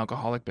 An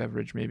alcoholic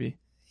beverage, maybe?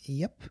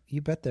 Yep,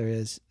 you bet there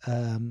is.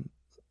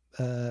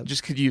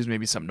 Just could use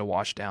maybe something to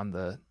wash down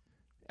the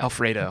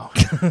Alfredo.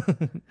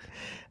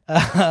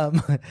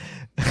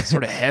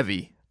 Sort of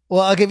heavy.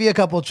 Well, I'll give you a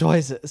couple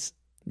choices.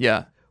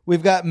 Yeah.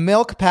 We've got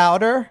milk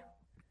powder,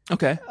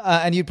 Okay.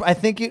 and I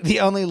think the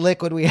only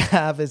liquid we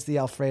have is the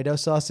Alfredo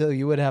sauce, so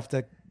you would have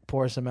to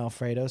pour some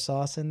Alfredo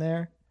sauce in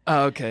there.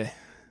 Oh, okay.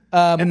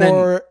 And then-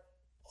 or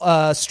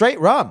straight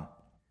rum.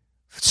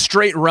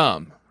 Straight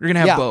rum. You're gonna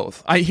have Yeah.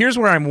 both. Here's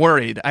where I'm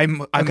worried.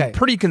 I'm Okay.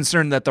 pretty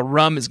concerned that the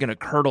rum is gonna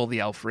curdle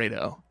the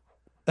Alfredo.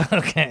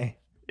 Okay.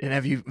 And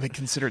have you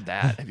considered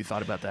that? Have you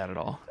thought about that at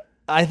all?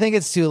 I think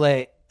it's too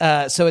late.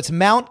 So it's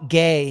Mount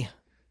Gay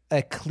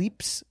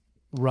Eclipse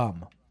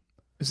rum.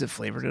 Is it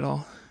flavored at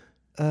all?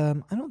 I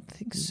don't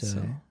think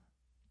so.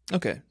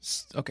 Okay.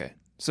 Okay.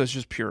 So it's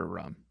just pure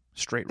rum.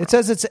 Straight rum. It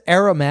says it's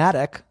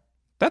aromatic.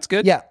 That's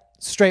good. Yeah,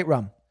 straight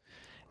rum.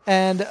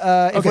 And if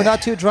Okay. we're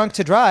not too drunk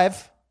to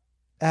drive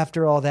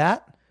after all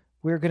that,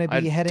 we're going to I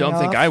be heading don't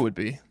think off, I would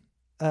be.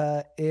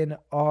 in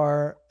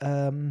our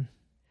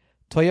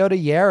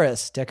Toyota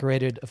Yaris,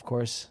 decorated, of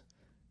course,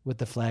 with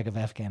the flag of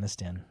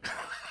Afghanistan.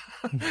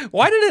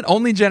 Why did it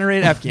only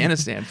generate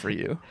Afghanistan for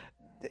you?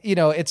 You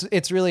know,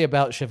 it's really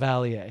about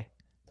Chevalier.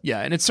 Yeah,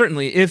 and it's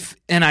certainly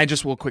and I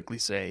just will quickly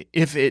say,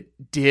 if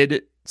it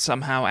did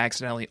somehow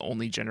accidentally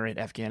only generate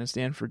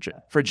Afghanistan for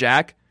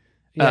Jack,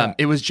 Yeah.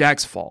 it was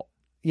Jack's fault.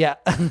 Yeah.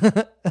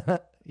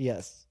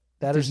 Yes.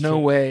 There's no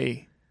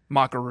way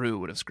Makaroo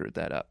would have screwed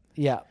that up.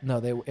 Yeah, no,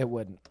 it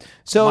wouldn't.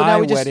 So My now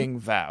we just wedding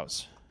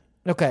vows.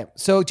 Okay.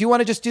 So do you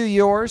want to just do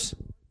yours?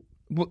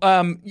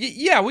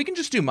 Yeah, we can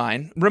just do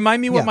mine.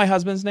 Remind me what Yeah. my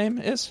husband's name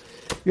is.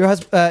 Your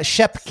husband,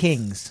 Shep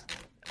Kings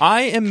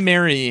I am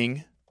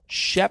marrying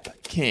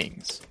Shep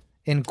Kings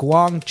in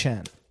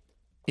Guangchen,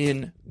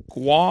 in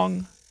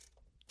Guangchen,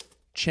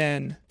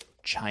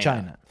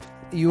 China.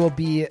 You will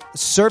be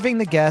serving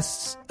the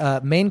guests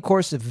main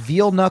course of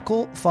veal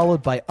knuckle,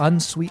 followed by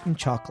unsweetened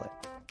chocolate.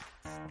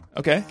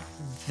 Okay.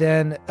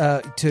 Then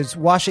to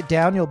wash it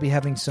down, you'll be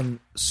having some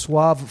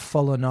Suave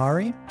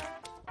Folonari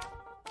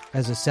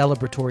as a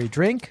celebratory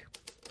drink.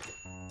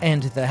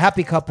 And the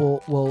happy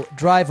couple will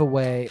drive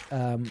away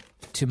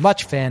to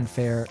much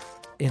fanfare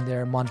in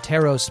their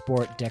Montero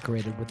Sport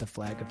decorated with the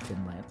flag of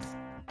Finland.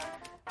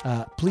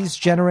 Please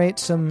generate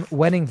some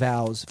wedding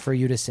vows for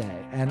you to say.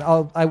 And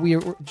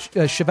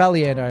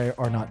Chevalier and I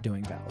are not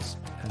doing vows.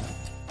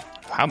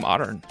 How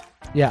modern.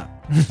 Yeah.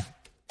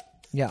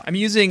 Yeah. I'm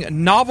using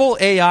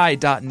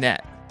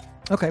novelai.net.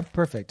 Okay,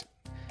 perfect.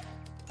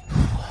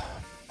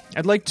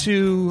 I'd like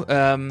to.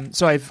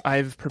 So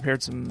I've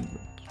prepared some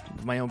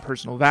of my own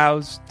personal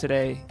vows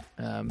today.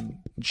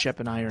 Shep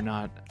and I are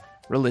not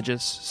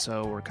religious,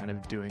 so we're kind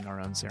of doing our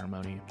own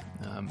ceremony.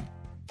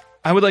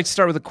 I would like to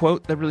start with a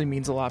quote that really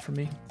means a lot for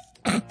me.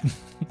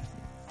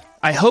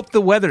 I hope the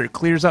weather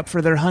clears up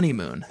for their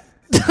honeymoon.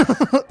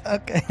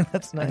 Okay,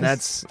 that's nice. And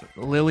that's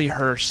Lily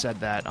Hirsch said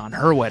that on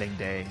her wedding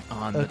day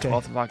on the Okay.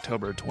 12th of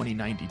October,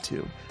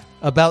 2092.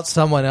 about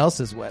someone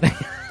else's wedding.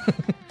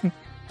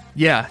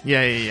 Yeah.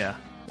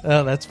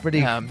 Oh, that's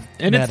pretty. And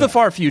meta. it's the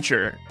far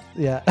future.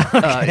 Yeah.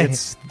 Okay.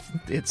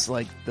 It's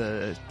like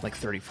the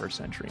 31st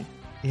century.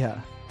 Yeah.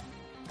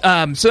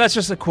 So that's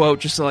just a quote,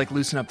 just to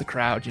loosen up the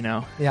crowd, you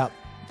know. Yeah.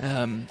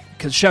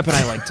 Because Shep and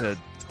I like to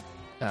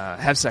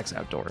have sex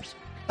outdoors.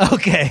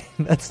 Okay,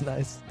 that's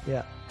nice.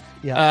 Yeah.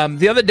 Yeah.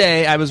 The other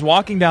day, I was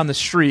walking down the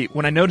street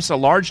when I noticed a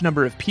large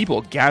number of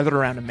people gathered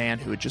around a man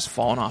who had just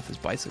fallen off his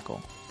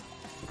bicycle.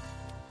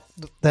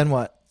 Then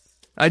what?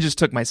 I just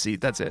took my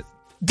seat. That's it.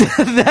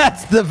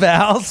 That's the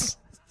vows.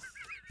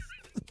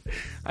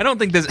 I don't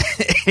think this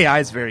AI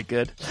is very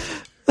good.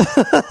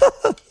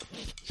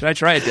 Should I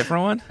try a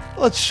different one?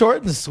 Well, it's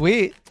short and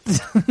sweet.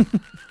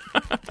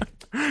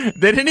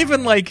 They didn't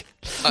even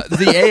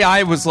the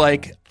AI was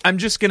like, I'm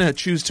just going to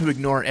choose to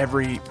ignore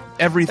everything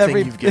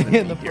you've given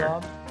in me the here.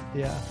 prompt.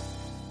 Yeah.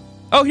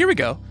 Oh, here we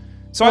go.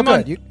 So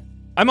good.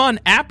 I'm on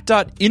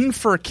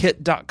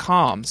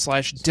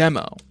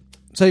app.inferkit.com/demo.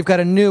 So you've got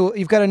a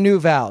new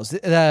vows.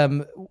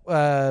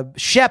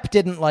 Shep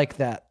didn't like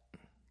that.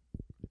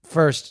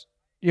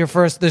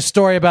 The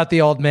story about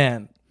the old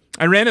man.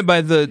 I ran it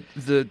by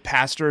the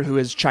pastor who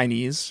is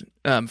Chinese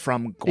from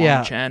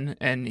Guangchen,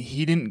 and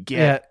he didn't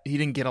get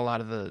a lot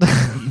of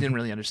he didn't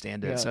really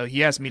understand it. Yeah. So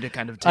he asked me to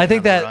kind of take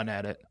a run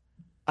at it.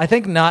 I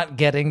think not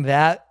getting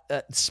that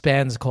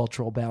spans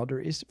cultural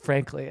boundaries,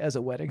 frankly, as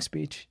a wedding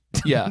speech.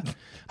 Yeah.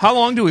 How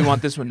long do we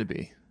want this one to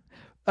be?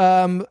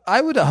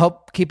 I would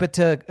hope keep it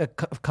to a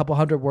couple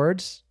hundred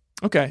words.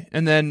 Okay.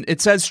 And then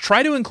it says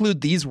try to include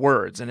these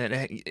words, and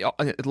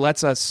it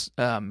lets us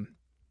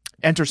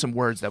enter some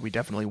words that we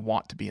definitely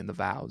want to be in the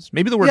vows.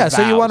 Maybe the word vows.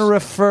 So you want to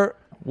refer...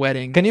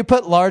 Wedding. Can you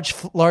put large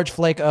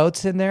flake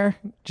oats in there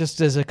just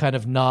as a kind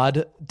of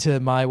nod to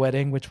my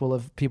wedding, which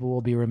people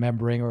will be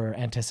remembering or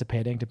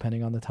anticipating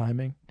depending on the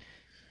timing?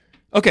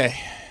 Okay.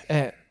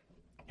 Here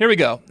we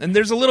go. And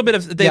there's a little bit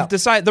of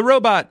decided. The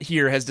robot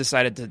here has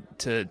decided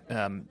to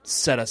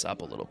set us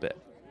up a little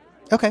bit.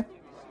 Okay.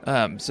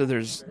 So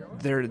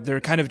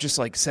they're kind of just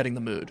like setting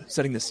the mood,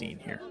 setting the scene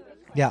here.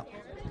 Yeah.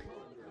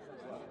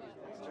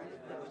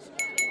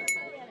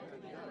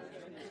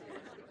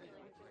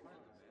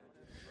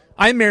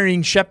 I'm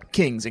marrying Shep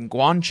Kings in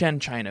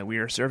Guangchen, China. We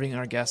are serving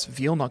our guests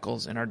veal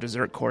knuckles, and our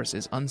dessert course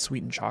is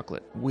unsweetened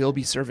chocolate. We'll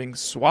be serving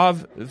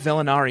Suave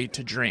Velinari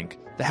to drink.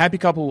 The happy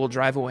couple will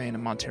drive away in a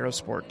Montero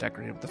Sport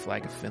decorated with the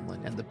flag of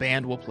Finland, and the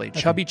band will play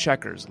Chubby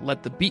Checkers.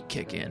 Let the beat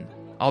kick in.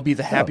 I'll be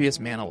the happiest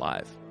man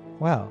alive.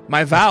 Wow.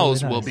 My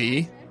vows will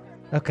be...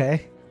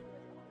 Okay.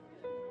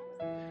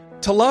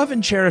 To love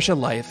and cherish a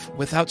life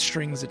without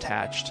strings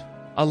attached.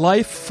 A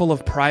life full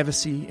of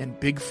privacy and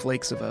big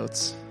flakes of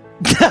oats.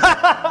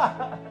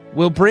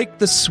 We'll break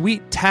the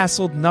sweet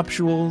tasseled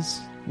nuptials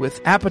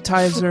with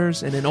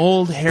appetizers in an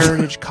old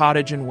heritage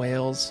cottage in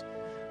Wales.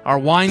 Our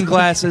wine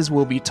glasses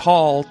will be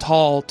tall,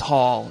 tall,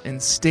 tall in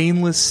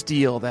stainless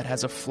steel that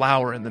has a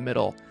flower in the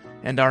middle,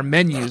 and our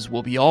menus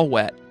will be all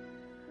wet.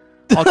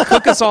 I'll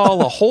cook us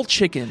all a whole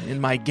chicken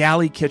in my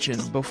galley kitchen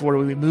before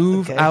we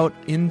move out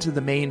into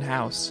the main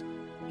house,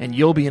 and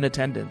you'll be in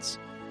attendance.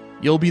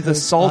 You'll be the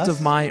salt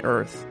of my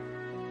earth,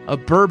 a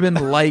bourbon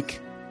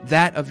like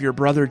that of your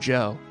brother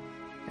Joe,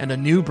 and a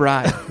new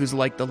bride who's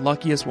like the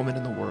luckiest woman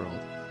in the world.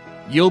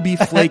 You'll be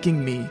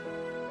flaking me,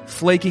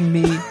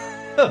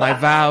 my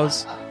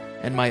vows,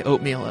 and my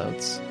oatmeal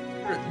oats.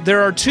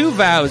 There are two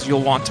vows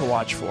you'll want to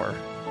watch for.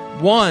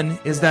 One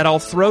is that I'll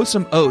throw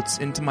some oats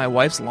into my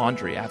wife's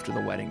laundry after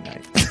the wedding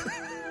night.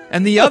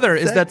 And the other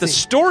is that the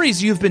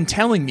stories you've been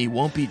telling me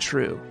won't be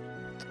true.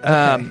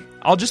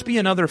 I'll just be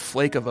another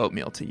flake of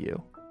oatmeal to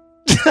you.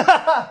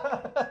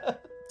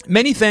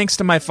 Many thanks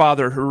to my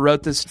father who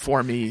wrote this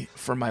for me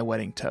for my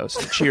wedding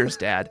toast. Cheers,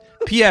 Dad.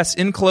 P.S.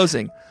 In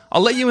closing,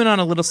 I'll let you in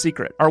on a little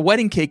secret. Our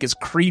wedding cake is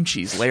cream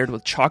cheese layered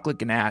with chocolate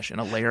ganache and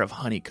a layer of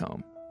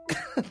honeycomb.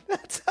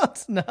 That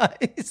sounds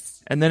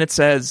nice. And then it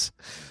says,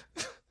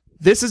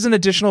 this is an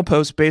additional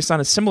post based on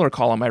a similar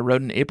column I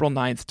wrote on April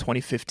 9th,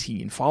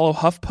 2015. Follow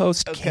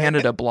HuffPost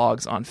Canada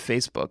blogs on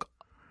Facebook.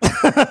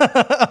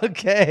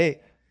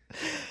 Okay.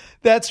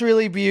 That's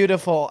really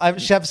beautiful.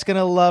 Chef's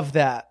gonna love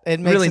that. It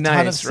makes really a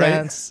ton nice, of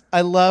sense. Right?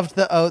 I loved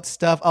the oat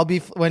stuff.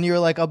 When you were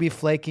like, I'll be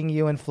flaking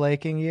you and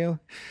flaking you.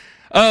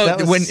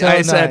 Oh, when so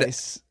I said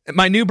nice.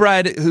 My new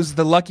bride, who's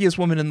the luckiest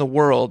woman in the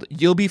world,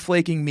 you'll be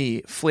flaking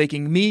me,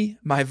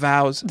 my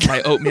vows,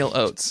 my oatmeal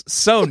oats.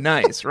 So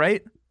nice,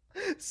 right?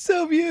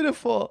 So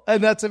beautiful.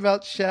 And that's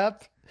about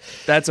Shep?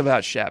 That's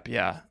about Shep,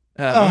 yeah.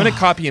 I'm going to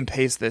copy and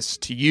paste this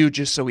to you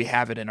just so we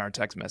have it in our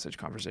text message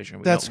conversation.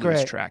 We don't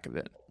lose track of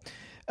it.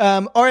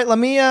 All right, let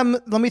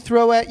me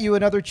throw at you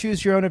another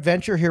choose your own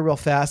adventure here real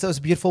fast. That was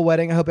a beautiful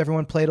wedding. I hope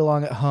everyone played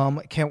along at home.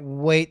 Can't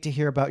wait to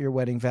hear about your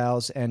wedding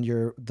vows and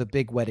the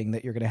big wedding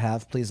that you're going to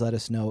have. Please let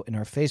us know in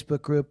our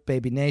Facebook group,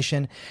 Baby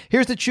Nation.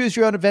 Here's the choose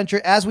your own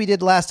adventure. As we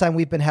did last time,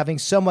 we've been having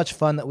so much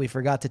fun that we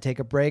forgot to take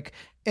a break.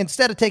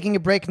 Instead of taking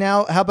a break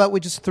now, how about we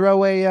just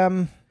throw a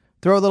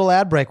little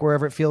ad break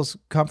wherever it feels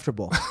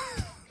comfortable.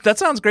 That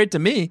sounds great to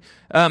me.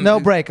 No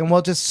break, and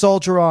we'll just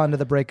soldier on to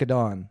the break of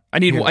dawn. I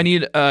need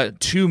a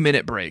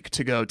 2-minute break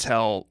to go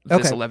tell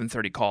this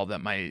 11:30 call that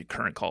my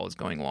current call is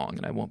going long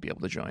and I won't be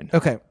able to join.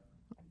 Okay.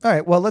 All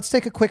right. Well, let's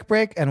take a quick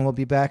break and we'll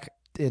be back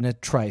in a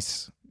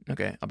trice.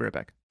 Okay, I'll be right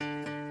back.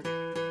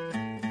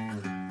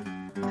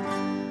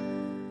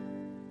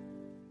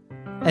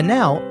 And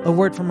now, a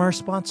word from our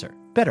sponsor,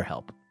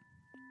 BetterHelp.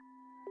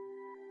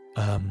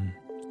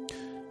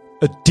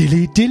 A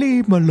dilly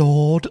dilly, my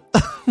lord.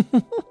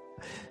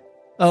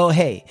 Oh,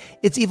 hey,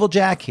 it's Evil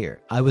Jack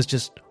here. I was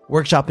just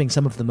workshopping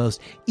some of the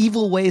most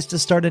evil ways to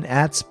start an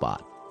ad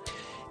spot.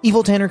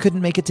 Evil Tanner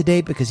couldn't make it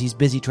today because he's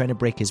busy trying to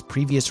break his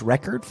previous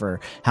record for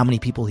how many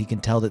people he can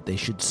tell that they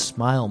should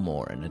smile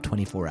more in a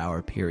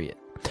 24-hour period.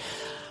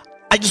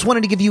 I just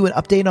wanted to give you an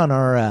update on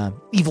our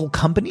evil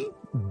company,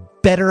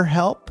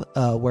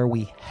 BetterHelp, where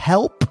we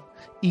help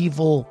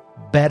evil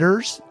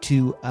bettors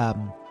to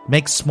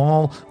make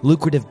small,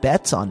 lucrative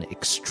bets on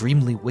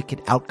extremely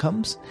wicked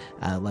outcomes.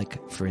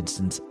 Like, for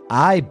instance,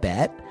 I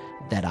bet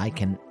that I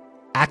can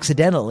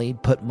accidentally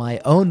put my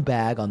own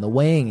bag on the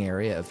weighing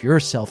area of your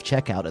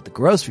self-checkout at the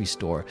grocery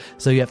store,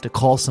 so you have to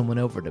call someone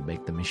over to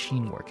make the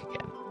machine work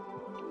again.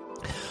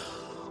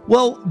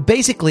 Well,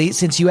 basically,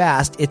 since you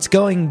asked, it's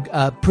going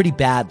pretty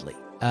badly.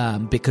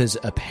 Because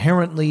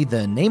apparently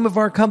the name of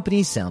our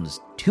company sounds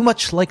too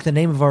much like the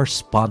name of our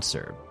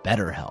sponsor,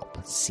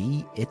 BetterHelp.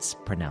 See, it's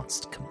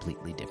pronounced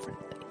completely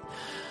differently.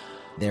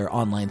 They're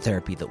online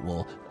therapy that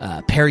will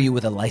pair you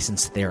with a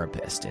licensed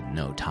therapist in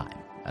no time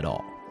at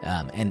all.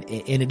 And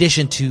in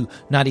addition to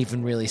not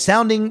even really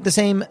sounding the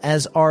same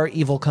as our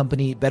evil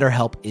company,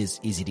 BetterHelp is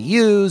easy to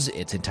use,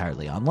 it's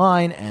entirely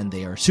online, and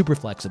they are super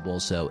flexible,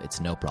 so it's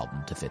no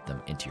problem to fit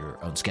them into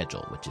your own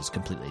schedule, which is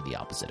completely the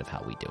opposite of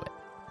how we do it.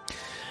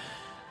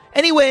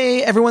 Anyway,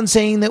 everyone's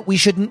saying that we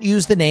shouldn't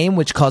use the name,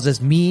 which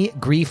causes me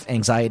grief,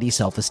 anxiety,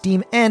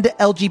 self-esteem, and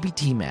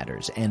LGBT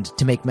matters. And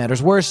to make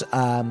matters worse,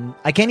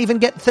 I can't even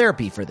get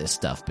therapy for this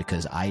stuff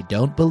because I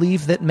don't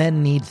believe that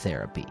men need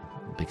therapy,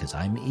 because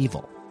I'm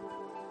evil.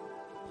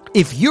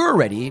 If you're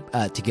ready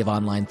to give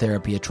online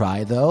therapy a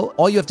try, though,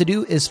 all you have to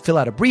do is fill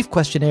out a brief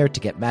questionnaire to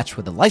get matched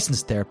with a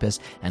licensed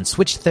therapist and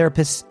switch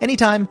therapists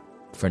anytime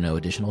for no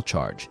additional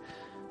charge.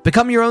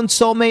 Become your own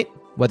soulmate,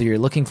 whether you're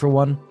looking for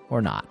one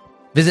or not.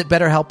 Visit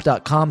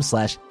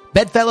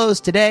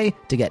BetterHelp.com/Bedfellows today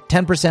to get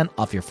 10%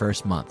 off your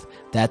first month.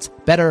 That's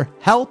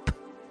BetterHelp,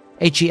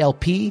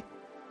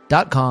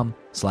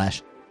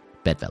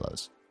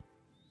 HELP.com/Bedfellows.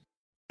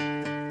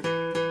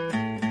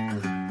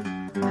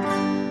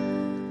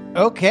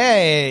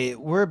 Okay,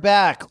 we're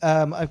back.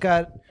 I'm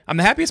the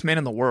happiest man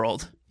in the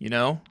world, you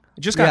know?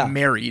 I just got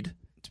married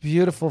It's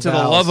beautiful to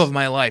vows. the love of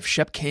my life,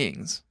 Shep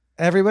Kings.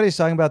 Everybody's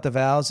talking about the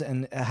vows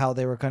and how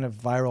they were kind of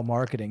viral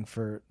marketing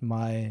for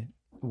my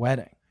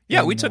wedding.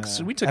 Yeah, in, we took a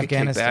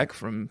Afghanistan. kickback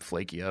from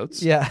Flaky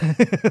Oats. Yeah.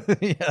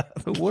 Yeah.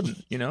 Who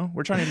wouldn't, you know?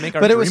 We're trying to make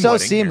our But it dream was so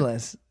wedding here.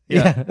 seamless.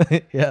 Yeah. Yeah.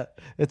 Yeah.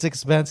 It's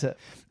expensive.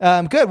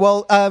 Good.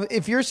 Well,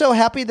 if you're so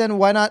happy, then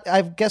why not?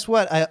 Guess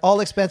what?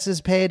 All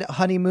expenses paid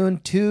honeymoon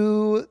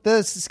to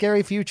the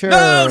scary future.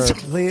 No!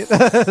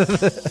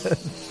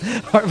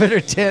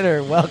 Arbiter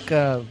Tanner,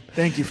 welcome.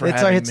 Thank you for It's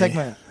having our hit me.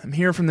 segment. I'm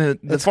here from the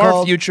It's far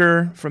called-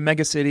 future, from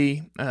Mega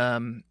City,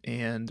 and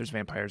there's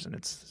vampires, and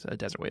it's a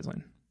desert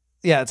wasteland.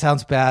 Yeah, it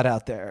sounds bad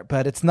out there,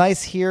 but it's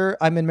nice here.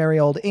 I'm in merry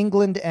old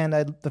England, and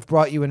I've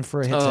brought you in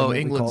for a hit segment. Oh, we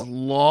England's call-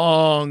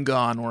 long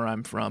gone where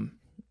I'm from.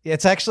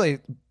 It's actually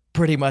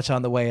pretty much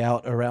on the way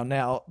out around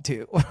now,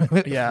 too.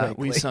 Yeah,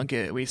 we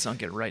frankly.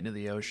 sunk it right into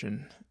the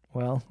ocean,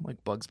 Well,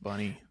 like Bugs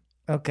Bunny.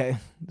 okay.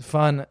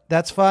 Fun.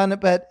 That's fun.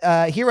 But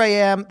here I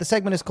am. The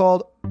segment is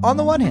called On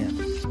the One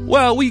Hand.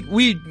 Well,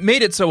 we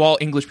made it so all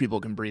English people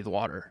can breathe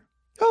water.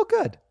 Oh,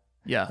 good.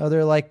 Yeah. Oh,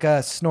 they're like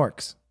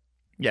snorks.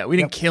 Yeah, we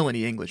didn't kill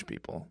any English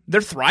people. They're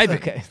thriving.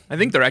 Okay. I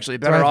think they're actually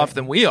better Thriving. off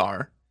than we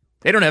are.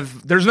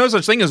 There's no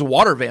such thing as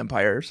water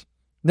vampires.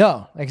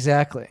 No,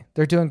 exactly.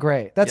 They're doing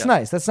great. That's Yeah.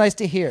 nice. That's nice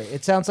to hear.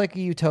 It sounds like a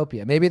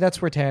utopia. Maybe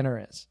that's where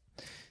Tanner is.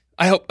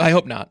 I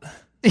hope not.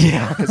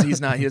 Yeah. Because he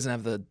doesn't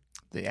have the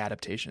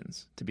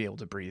adaptations to be able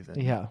to breathe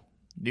in Yeah.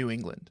 New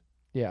England.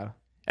 Yeah.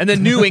 And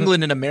then New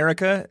England in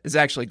America is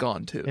actually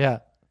gone too. Yeah.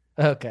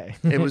 Okay.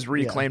 It was Yeah.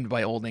 reclaimed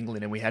by Old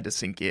England, and we had to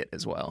sink it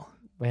as well.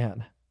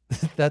 Man,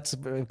 that's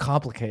a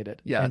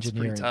complicated Yeah, it's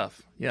engineering pretty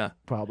tough. Yeah.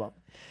 problem.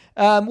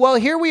 Well,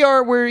 here we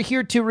are. We're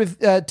here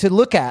to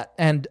look at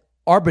and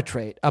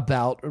arbitrate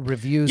about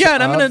reviews. Yeah,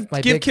 and I'm of going My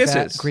to give Big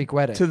Fat kisses Greek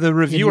Wedding to the And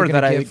reviewer you're that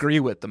gonna I give- agree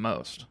with the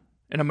most.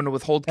 And I'm going to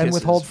withhold And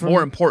kisses. withhold from-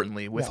 More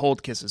importantly,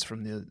 withhold kisses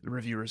from the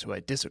reviewers who I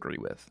disagree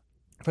with.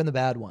 from the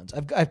bad ones.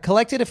 I've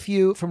collected a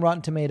few from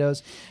Rotten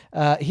Tomatoes.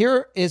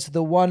 Here is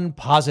the one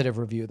positive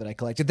review that I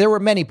collected. There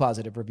were many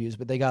positive reviews,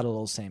 but they got a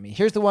little samey.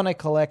 Here's the one I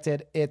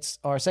collected. It's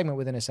our segment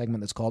within a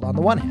segment that's called On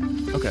the One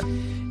Hand. Okay.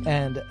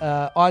 And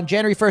on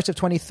January 1st of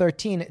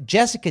 2013,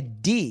 Jessica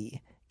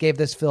D gave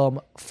this film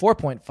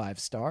 4.5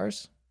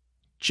 stars.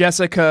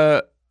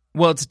 Jessica,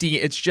 well,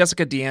 it's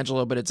Jessica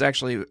D'Angelo, but it's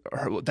actually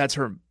that's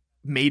her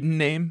maiden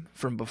name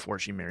from before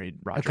she married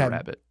Roger Okay.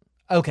 Rabbit.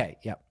 Okay,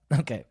 yep.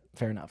 Okay,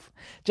 fair enough.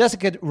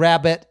 Jessica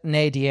Rabbit,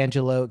 née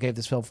D'Angelo, gave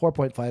this film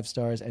 4.5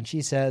 stars, and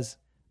she says,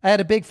 I had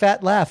a big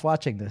fat laugh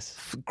watching this.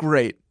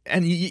 Great.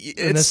 And it's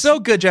this- so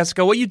good,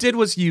 Jessica. What you did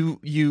was you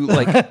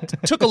like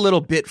took a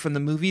little bit from the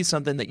movie,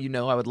 something that you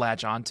know I would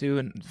latch onto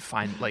and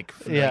find like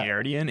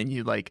familiarity in, and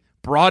you like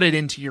brought it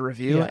into your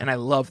review, Yeah. and I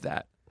love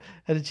that.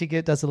 And then she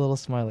does a little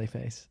smiley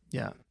face.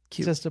 Yeah.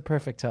 Cute. Just a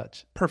perfect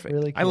touch. Perfect.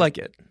 Really I cute. like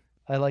it.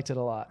 I liked it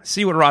a lot.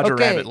 See what Roger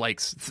Okay.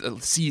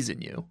 Rabbit sees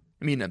in you.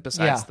 I mean,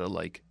 besides the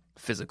like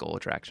physical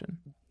attraction.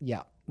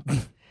 Yeah.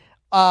 This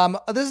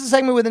is a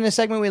segment within a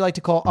segment we like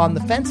to call On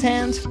the Fence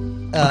Hand.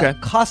 Okay.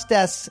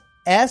 Costas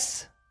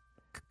S.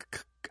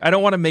 I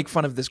don't want to make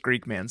fun of this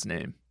Greek man's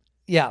name.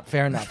 Yeah,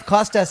 fair enough.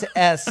 Costas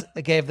S.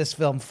 gave this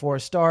film 4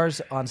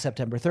 stars on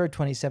September 3rd,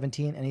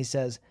 2017, and he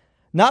says,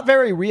 not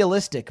very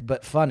realistic,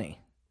 but funny.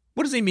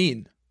 What does he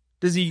mean?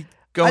 Does he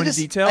go into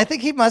detail? I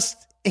think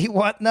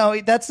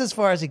that's as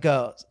far as he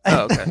goes.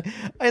 Oh, okay.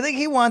 I think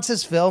he wants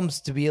his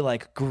films to be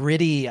like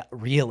gritty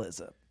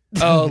realism.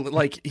 Oh,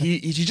 like he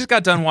just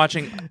got done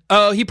watching.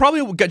 Oh, he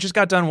probably just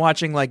got done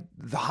watching like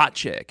The Hot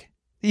Chick.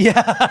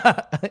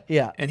 Yeah,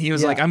 yeah. And he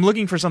was like, "I'm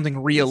looking for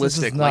something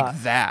realistic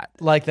like that."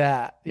 Like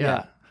that.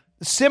 Yeah.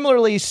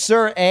 Similarly,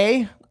 Sir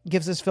A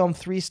gives this film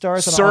 3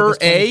 stars on Sir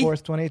August A?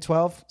 24th,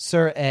 2012.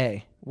 Sir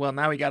A. Well,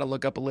 now we got to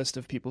look up a list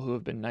of people who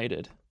have been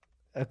knighted.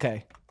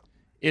 Okay.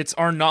 It's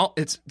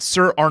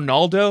Sir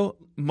Arnaldo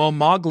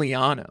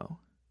Momagliano,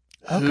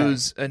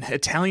 who's an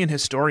Italian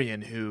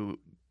historian who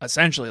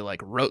essentially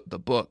like wrote the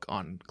book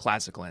on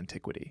classical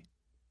antiquity.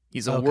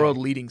 He's a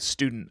world-leading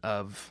student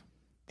of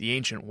the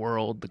ancient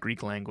world, the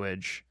Greek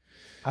language.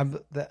 I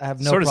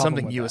have no sort of problem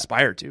something with you that.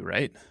 aspire to,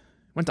 right?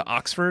 Went to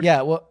Oxford.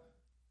 Yeah, well,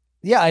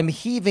 yeah, I'm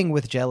heaving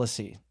with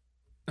jealousy.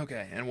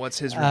 Okay, and what's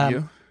his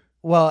review?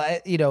 Well,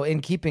 in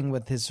keeping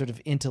with his sort of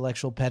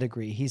intellectual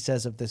pedigree, he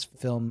says of this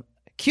film,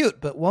 cute,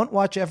 but won't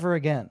watch ever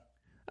again.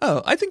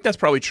 Oh, I think that's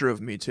probably true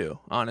of me too,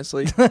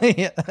 honestly.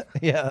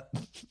 Yeah.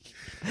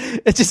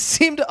 It just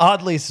seemed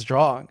oddly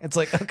strong. It's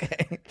like,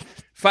 okay.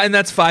 And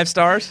that's 5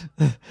 stars?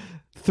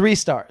 3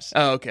 stars.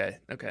 Oh, okay.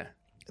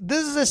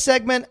 This is a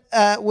segment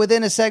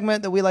within a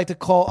segment that we like to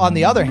call On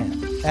the Other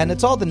Hand. And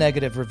it's all the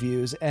negative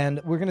reviews. And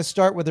we're going to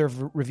start with a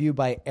review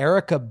by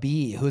Erica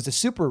B., who is a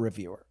super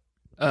reviewer.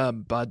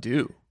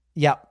 Badu.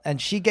 Yeah, and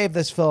she gave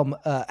this film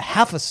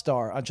half a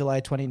star on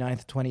July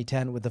 29th,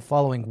 2010 with the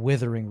following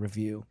withering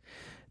review.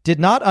 Did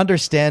not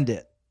understand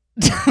it.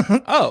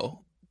 Oh,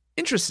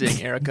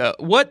 interesting, Erica.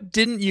 What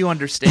didn't you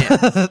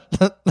understand?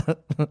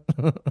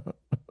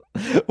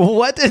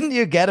 What didn't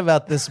you get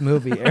about this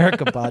movie,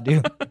 Erica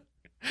Badu?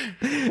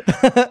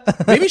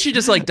 Maybe she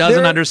just like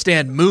doesn't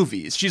understand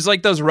movies. She's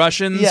like those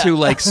Russians who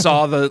like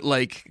saw the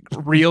like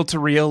reel to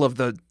reel of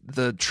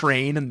the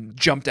train and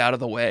jumped out of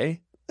the way.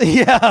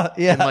 Yeah,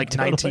 in like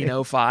totally.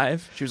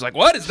 1905. She was like,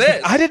 "What is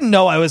this? I didn't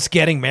know I was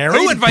getting married.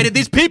 Who invited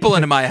these people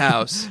into my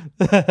house?"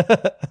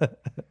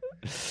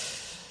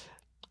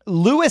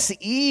 Louis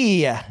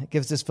E.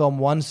 gives this film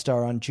 1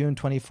 star on June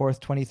 24th,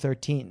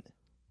 2013.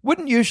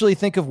 Wouldn't usually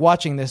think of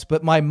watching this,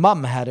 but my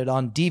mum had it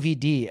on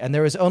DVD, and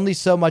there is only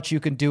so much you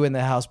can do in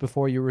the house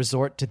before you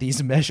resort to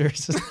these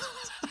measures.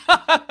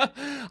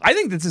 I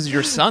think this is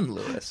your son,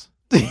 Louis.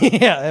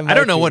 Yeah, I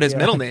don't know what his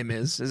middle name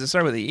is. Does it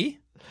start with an E?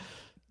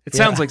 It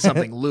sounds like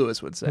something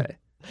Louis would say.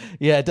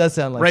 Yeah, it does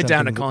sound like right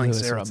down to something calling Louis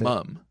Sarah would say.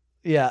 mum.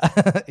 Yeah,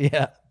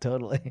 yeah,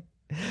 totally.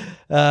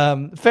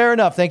 Fair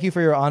enough. Thank you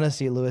for your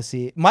honesty, Louis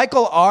C.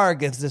 Michael R.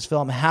 gives this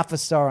film half a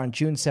star on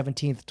June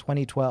 17th,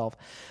 2012.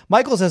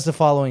 Michael says the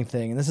following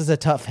thing, and this is a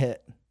tough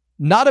hit.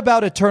 Not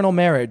about eternal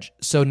marriage,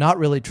 so not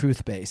really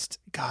truth-based.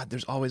 God,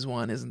 there's always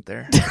one, isn't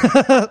there?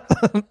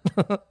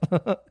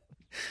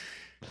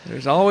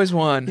 There's always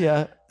one.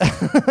 Yeah.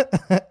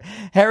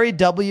 Harry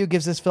W.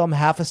 gives this film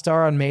half a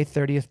star on May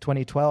 30th,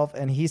 2012,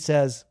 and he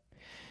says,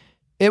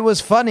 it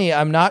was funny,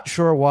 I'm not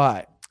sure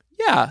why.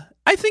 Yeah,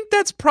 I think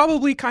that's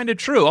probably kind of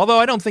true, although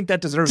I don't think that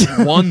deserves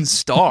 1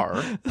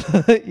 star.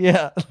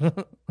 Yeah.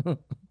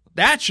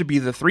 That should be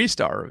the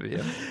 3-star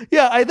review.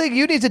 Yeah, I think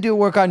you need to do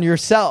work on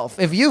yourself.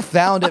 If you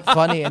found it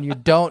funny and you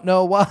don't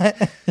know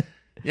why.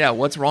 Yeah,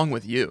 what's wrong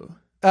with you?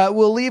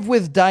 We'll leave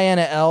with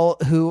Diana L.,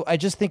 who I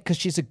just think because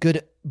she's a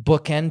good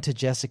bookend to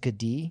Jessica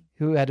D.,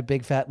 who had a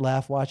big fat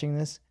laugh watching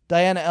this.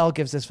 Diana L.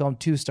 gives this film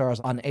 2 stars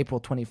on April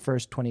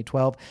 21st,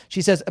 2012.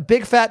 She says, a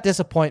big fat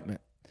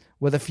disappointment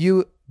with a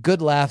few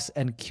good laughs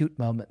and cute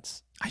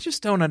moments. I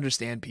just don't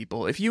understand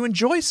people. If you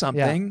enjoy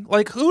something,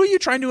 like, who are you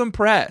trying to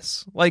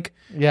impress? Like,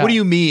 what do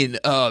you mean,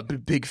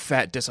 big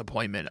fat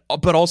disappointment?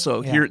 But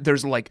also,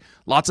 there's like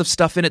lots of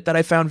stuff in it that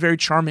I found very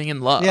charming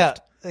and loved. Yeah,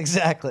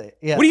 exactly.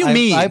 Yeah. What do you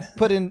mean? I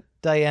put in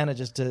Diana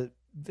just to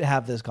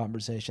have this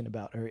conversation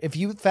about her. If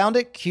you found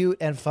it cute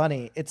and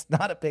funny, it's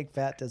not a big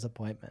fat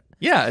disappointment.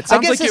 Yeah, it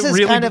sounds like it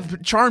really kind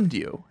of charmed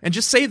you. And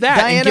just say that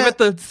and give it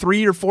the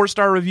 3 or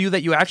 4-star review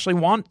that you actually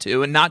want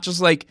to, and not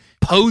just like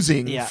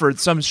posing for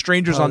some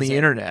strangers on the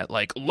internet.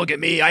 Like, look at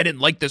me, I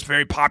didn't like this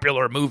very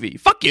popular movie.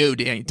 Fuck you,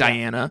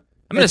 Diana.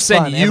 I'm going to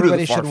send you to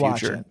the far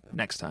future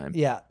next time.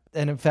 Yeah,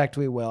 and in fact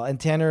we will. And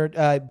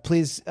Tanner,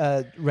 please,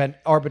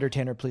 Arbiter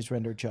Tanner, please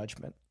render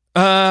judgment.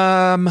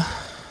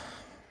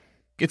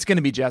 It's going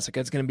to be Jessica.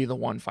 It's going to be the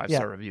 1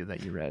 5-star review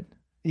that you read.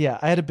 Yeah,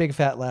 I had a big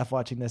fat laugh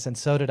watching this, and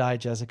so did I,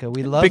 Jessica.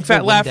 We love big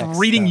fat laugh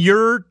reading stuff.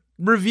 your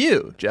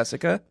review,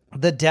 Jessica.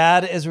 The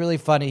dad is really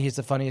funny. He's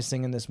the funniest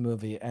thing in this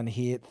movie, and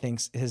he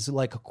thinks his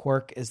like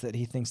quirk is that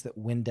he thinks that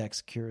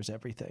Windex cures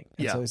everything.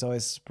 And Yeah. so he's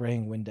always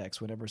spraying Windex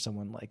whenever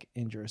someone like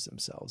injures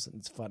themselves, and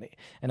it's funny.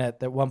 And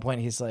at one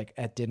point, he's like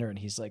at dinner and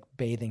he's like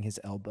bathing his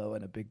elbow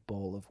in a big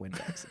bowl of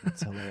Windex. And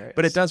it's hilarious.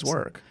 But it does So-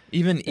 work.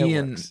 Even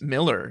Ian works.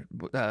 Miller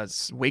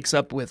wakes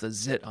up with a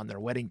zit on their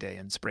wedding day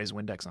and sprays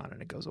Windex on it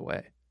and it goes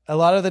away. A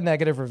lot of the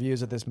negative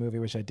reviews of this movie,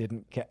 which I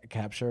didn't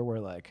capture, were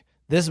like,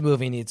 "This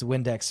movie needs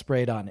Windex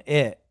sprayed on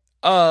it."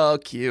 Oh,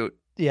 cute.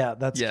 Yeah,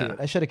 that's Yeah. cute.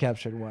 I should have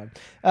captured one.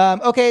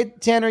 Okay,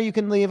 Tanner, you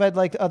can leave. I'd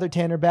like the other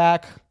Tanner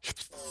back.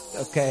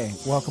 Okay,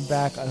 welcome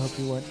back. I hope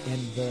you weren't in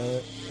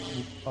the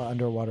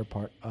underwater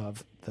part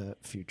of the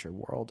future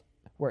world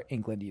where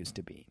England used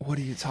to be. What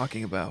are you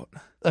talking about?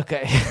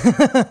 Okay,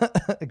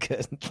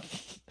 good.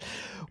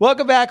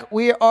 Welcome back.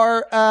 We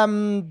are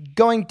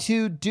going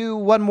to do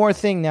one more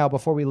thing now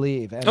before we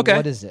leave. And Okay.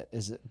 what is it?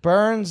 Is it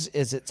Burns?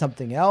 Is it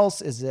something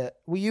else? Is it?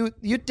 Will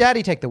you,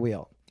 Daddy, take the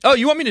wheel? Oh,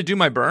 you want me to do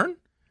my burn?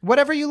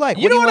 Whatever you like.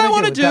 You know what I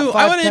want to We've got do?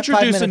 five- I want to 5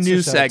 introduce a minutes new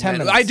or so, 10 segment.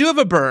 minutes. I do have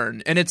a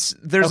burn, and there's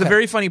a Okay.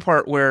 very funny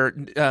part where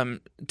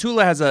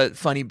Tula has a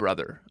funny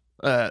brother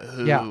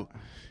who Yeah.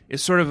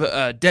 is sort of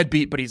a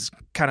deadbeat, but he's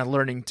kind of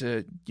learning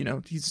to,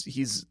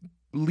 he's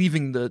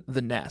leaving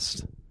the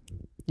nest.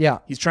 Yeah.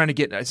 He's trying to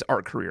get his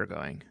art career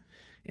going,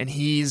 and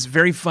he's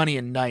very funny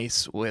and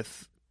nice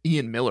with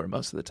Ian Miller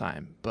most of the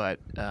time. But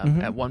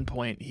at one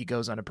point, he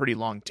goes on a pretty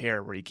long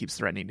tear where he keeps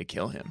threatening to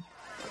kill him.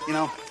 You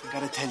know, I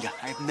gotta tell you,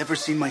 I've never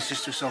seen my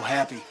sister so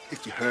happy.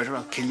 If you hurt her,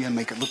 I'll kill you and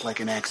make it look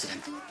like an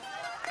accident.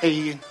 Hey,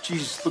 Ian,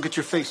 Jesus, look at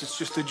your face. It's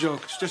just a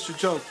joke. It's just a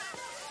joke.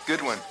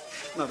 Good one.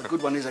 No, the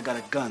good one is I got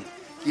a gun.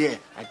 Yeah,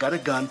 I got a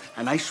gun,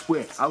 and I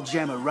swear, I'll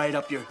jam it right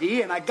up your...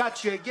 Ian, I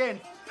got you again.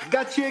 I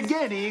got you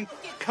again, Ian.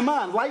 Come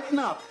on, lighten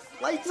up.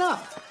 Lighten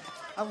up.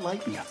 I'll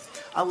lighten you.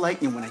 I'll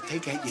lighten you when I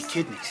take out your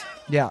kidneys.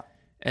 Yeah.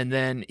 And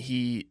then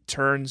he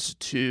turns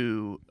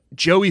to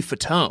Joey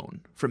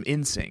Fatone from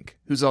NSYNC,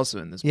 who's also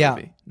in this Yeah.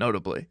 movie,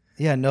 notably,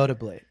 Yeah,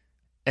 notably.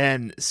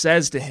 and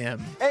says to him,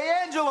 Hey,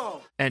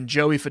 Angelo! and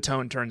Joey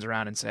Fatone turns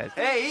around and said,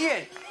 Hey,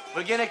 Ian,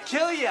 we're gonna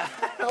kill you.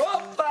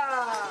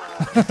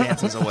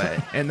 dances away.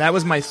 And that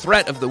was my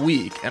threat of the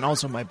week, and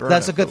also my burn.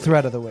 That's a of good the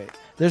threat of the week.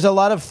 There's a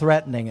lot of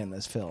threatening in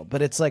this film,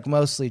 but it's like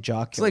mostly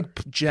jocular. It's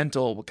like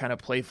gentle, kind of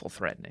playful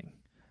threatening.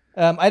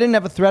 I didn't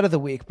have a threat of the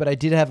week, but I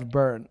did have a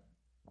burn.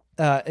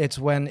 It's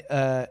when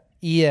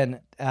Ian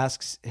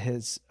asks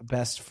his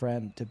best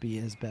friend to be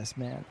his best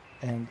man.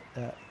 And,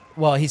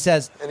 he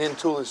says, And in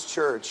Tula's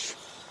church,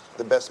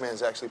 the best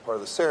man's actually part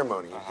of the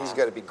ceremony. He's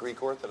got to be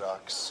Greek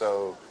Orthodox,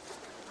 so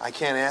I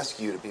can't ask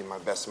you to be my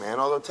best man,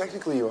 although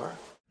technically you are.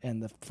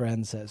 and the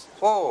friend says,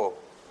 Whoa,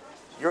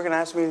 you're gonna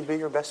ask me to be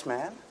your best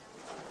man?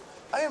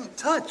 I am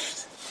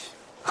touched.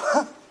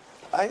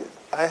 I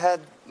had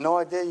no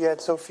idea you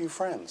had so few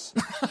friends.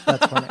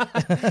 that's funny.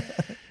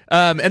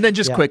 And then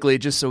just Yeah. quickly,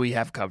 just so we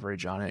have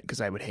coverage on it,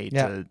 because I would hate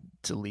Yeah.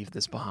 to leave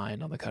this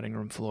behind on the cutting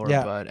room floor.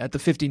 Yeah. But at the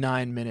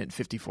 59-minute,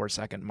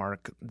 54-second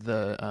mark,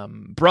 the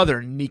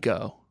brother,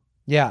 Nico,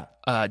 Yeah.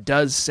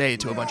 does say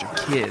to a bunch of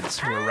kids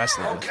who are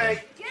wrestling with him,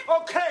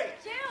 Okay,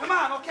 come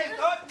on, okay,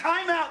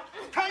 time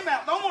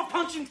out, no more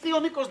punching Theo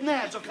Nico's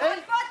nads, okay?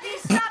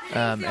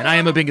 and I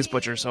am a Bingus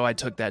Butcher, so I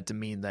took that to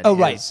mean that Oh,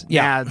 right. his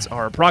Yeah. nads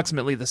are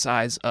approximately the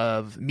size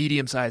of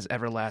medium-sized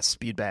Everlast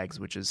speed bags,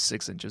 which is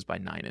 6 inches by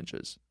 9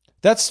 inches.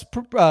 That's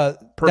Per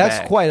that's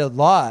bag. quite a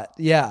lot.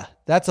 Yeah,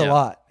 that's a Yeah.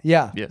 lot.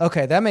 Yeah. Yeah.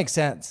 Okay, that makes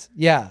sense.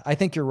 Yeah, I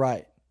think you're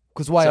right.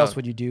 Because why So- else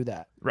would you do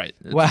that? Right.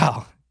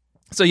 Wow.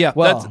 So yeah,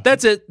 Well-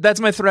 that's it. That's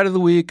my threat of the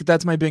week.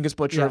 That's my Bingus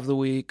Butcher Yeah. of the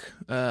week.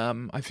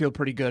 I feel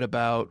pretty good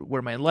about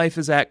where my life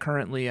is at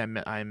currently.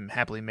 I'm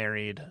happily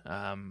married.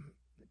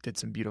 Did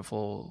some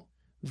beautiful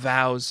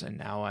vows, and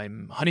now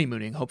I'm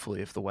honeymooning.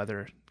 Hopefully, if the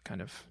weather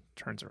kind of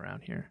turns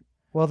around here.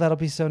 Well, that'll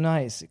be so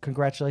nice.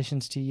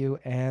 Congratulations to you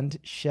and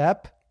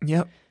Shep.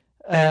 Yep.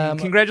 Um, And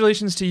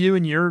congratulations to you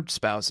and your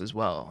spouse as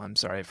well. I'm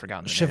sorry, I've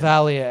forgotten the name.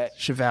 Chevalier.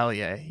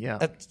 Chevalier. Yeah.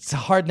 It's a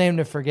hard name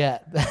to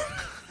forget.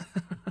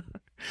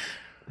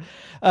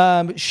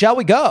 Shall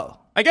we go?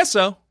 I guess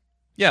so.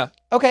 Yeah.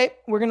 Okay,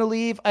 we're going to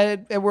leave.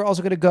 We're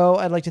also going to go.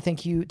 I'd like to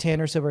thank you,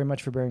 Tanner, so very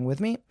much for bearing with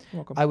me.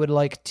 Welcome. I would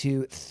like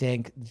to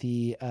thank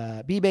the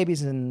bee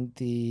babies and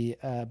the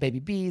baby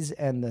bees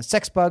and the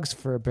sex bugs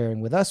for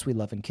bearing with us. We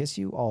love and kiss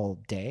you all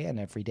day and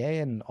every day.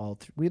 And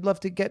we'd love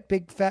to get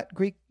Big Fat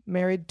Greek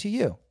married to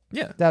you.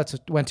 Yeah. That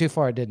went too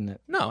far, didn't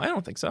it? No, I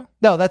don't think so.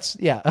 No,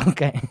 yeah,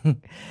 okay.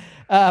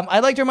 I'd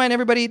like to remind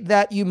everybody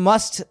that you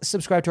must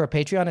subscribe to our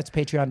Patreon. It's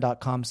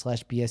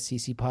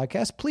patreon.com/BSCC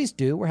podcast. Please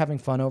do. We're having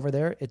fun over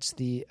there. It's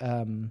the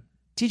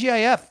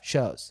TGIF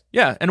shows.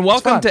 Yeah, and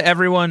welcome fun. to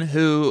everyone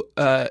who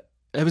I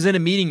was in a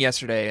meeting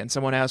yesterday and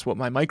someone asked what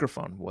my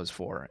microphone was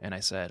for, and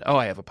I said, "Oh,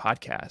 I have a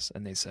podcast."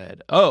 And they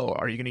said, "Oh,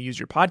 are you going to use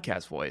your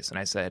podcast voice?" And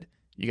I said,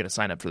 "You got to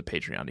sign up for the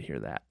Patreon to hear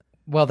that."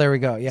 Well, there we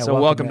go. Yeah. So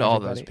welcome to all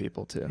everybody. those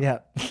people too. Yeah.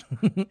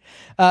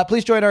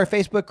 Please join our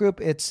Facebook group.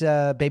 It's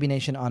Baby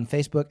Nation on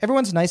Facebook.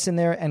 Everyone's nice in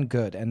there and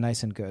good, and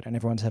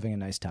everyone's having a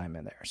nice time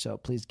in there. So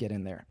please get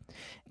in there.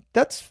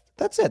 That's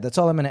it. That's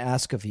all I'm going to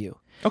ask of you.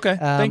 Okay.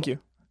 Thank you.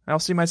 I'll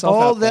see myself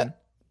All out that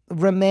then.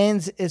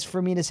 remains is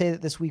for me to say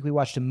that this week we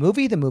watched a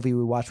movie. The movie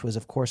we watched was,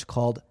 of course,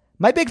 called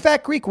My Big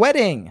Fat Greek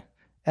Wedding,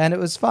 and it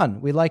was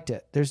fun. We liked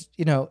it. There's,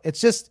 it's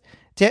just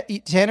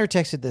Tanner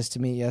texted this to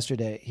me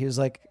yesterday. He was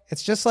like,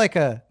 "It's just like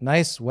a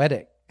nice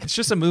wedding." It's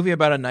just a movie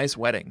about a nice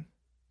wedding.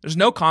 There's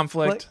no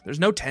conflict. There's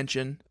no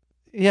tension.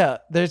 Yeah,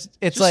 it's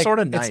just like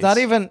sorta nice. It's not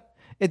even.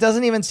 It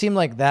doesn't even seem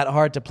like that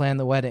hard to plan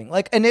the wedding.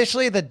 Like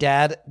initially, the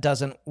dad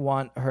doesn't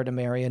want her to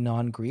marry a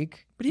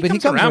non-Greek, But he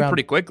comes around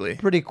pretty quickly.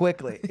 Pretty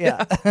quickly,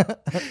 yeah.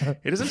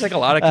 It doesn't take a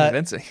lot of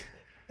convincing.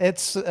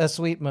 It's a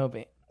sweet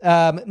movie.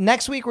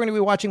 Next week, we're going to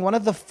be watching one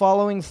of the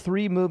following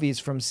 3 movies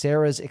from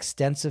Sarah's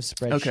extensive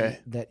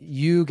spreadsheet that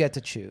you get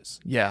to choose.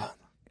 Yeah.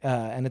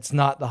 And it's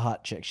not the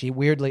hot chick.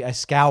 I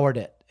scoured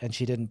it, and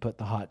she didn't put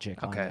the hot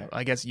chick on there.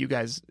 I guess you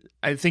guys,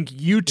 I think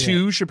you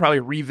two should probably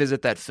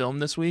revisit that film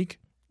this week.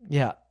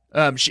 Yeah.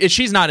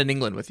 She's not in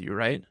England with you,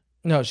 right?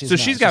 No, she's so not.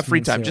 she's got Just free me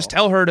and time. Cyril. Just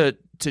tell her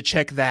to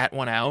check that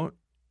one out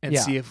and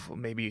see if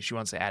maybe she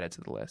wants to add it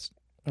to the list.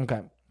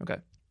 Okay. Okay.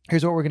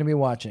 Here's what we're going to be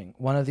watching.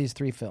 One of these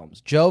 3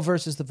 films. Joe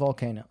versus the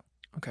Volcano.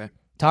 Okay.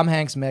 Tom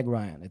Hanks, Meg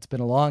Ryan. It's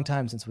been a long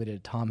time since we did a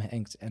Tom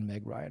Hanks and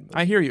Meg Ryan movie.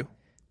 I hear you.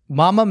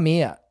 Mamma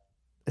Mia.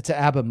 It's an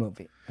ABBA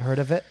movie. Heard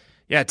of it?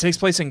 Yeah, it takes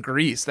place in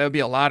Greece. That would be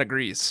a lot of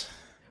Greece.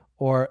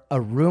 Or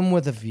A Room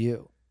with a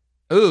View.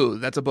 Ooh,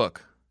 that's a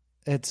book.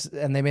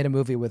 And they made a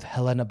movie with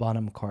Helena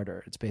Bonham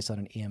Carter. It's based on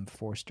an E.M.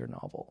 Forster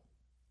novel.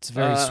 It's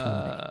very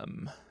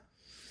swooning.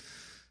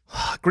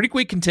 Greek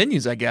week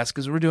continues, I guess,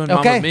 because we're doing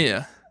Mamma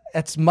Mia.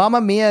 It's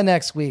Mamma Mia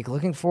next week.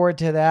 Looking forward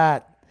to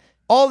that.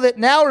 All that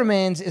now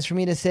remains is for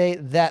me to say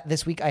that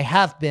this week I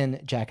have been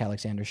Jack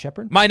Alexander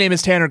Shepard. My name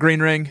is Tanner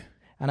Greenring.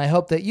 And I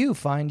hope that you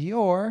find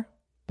your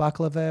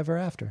baklava ever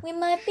after. We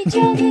might be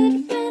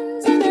childhood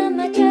friends, and I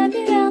might drive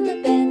you round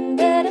the bend,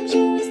 but I'm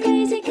sure as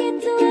crazy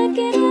kids will work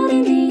it out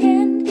in the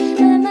end.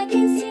 I might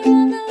kiss you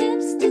on the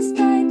lips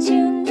despite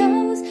your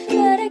nose,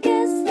 but I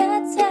guess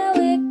that's how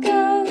it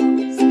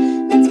goes.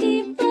 Let's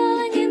keep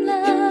falling in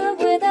love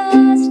with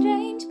our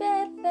strange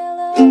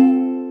bedfellows.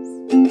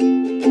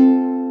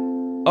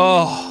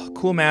 Oh,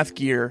 cool math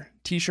gear,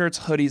 t-shirts,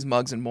 hoodies,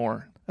 mugs, and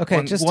more.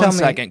 Okay, just one tell me.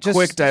 second.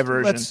 Quick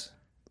diversion.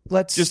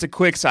 Let's just a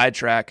quick side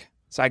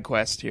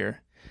quest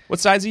here. What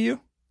size are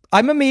you?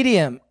 I'm a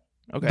medium.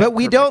 Okay, but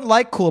we don't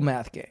like cool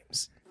math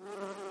games.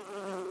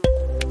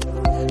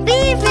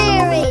 Be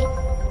very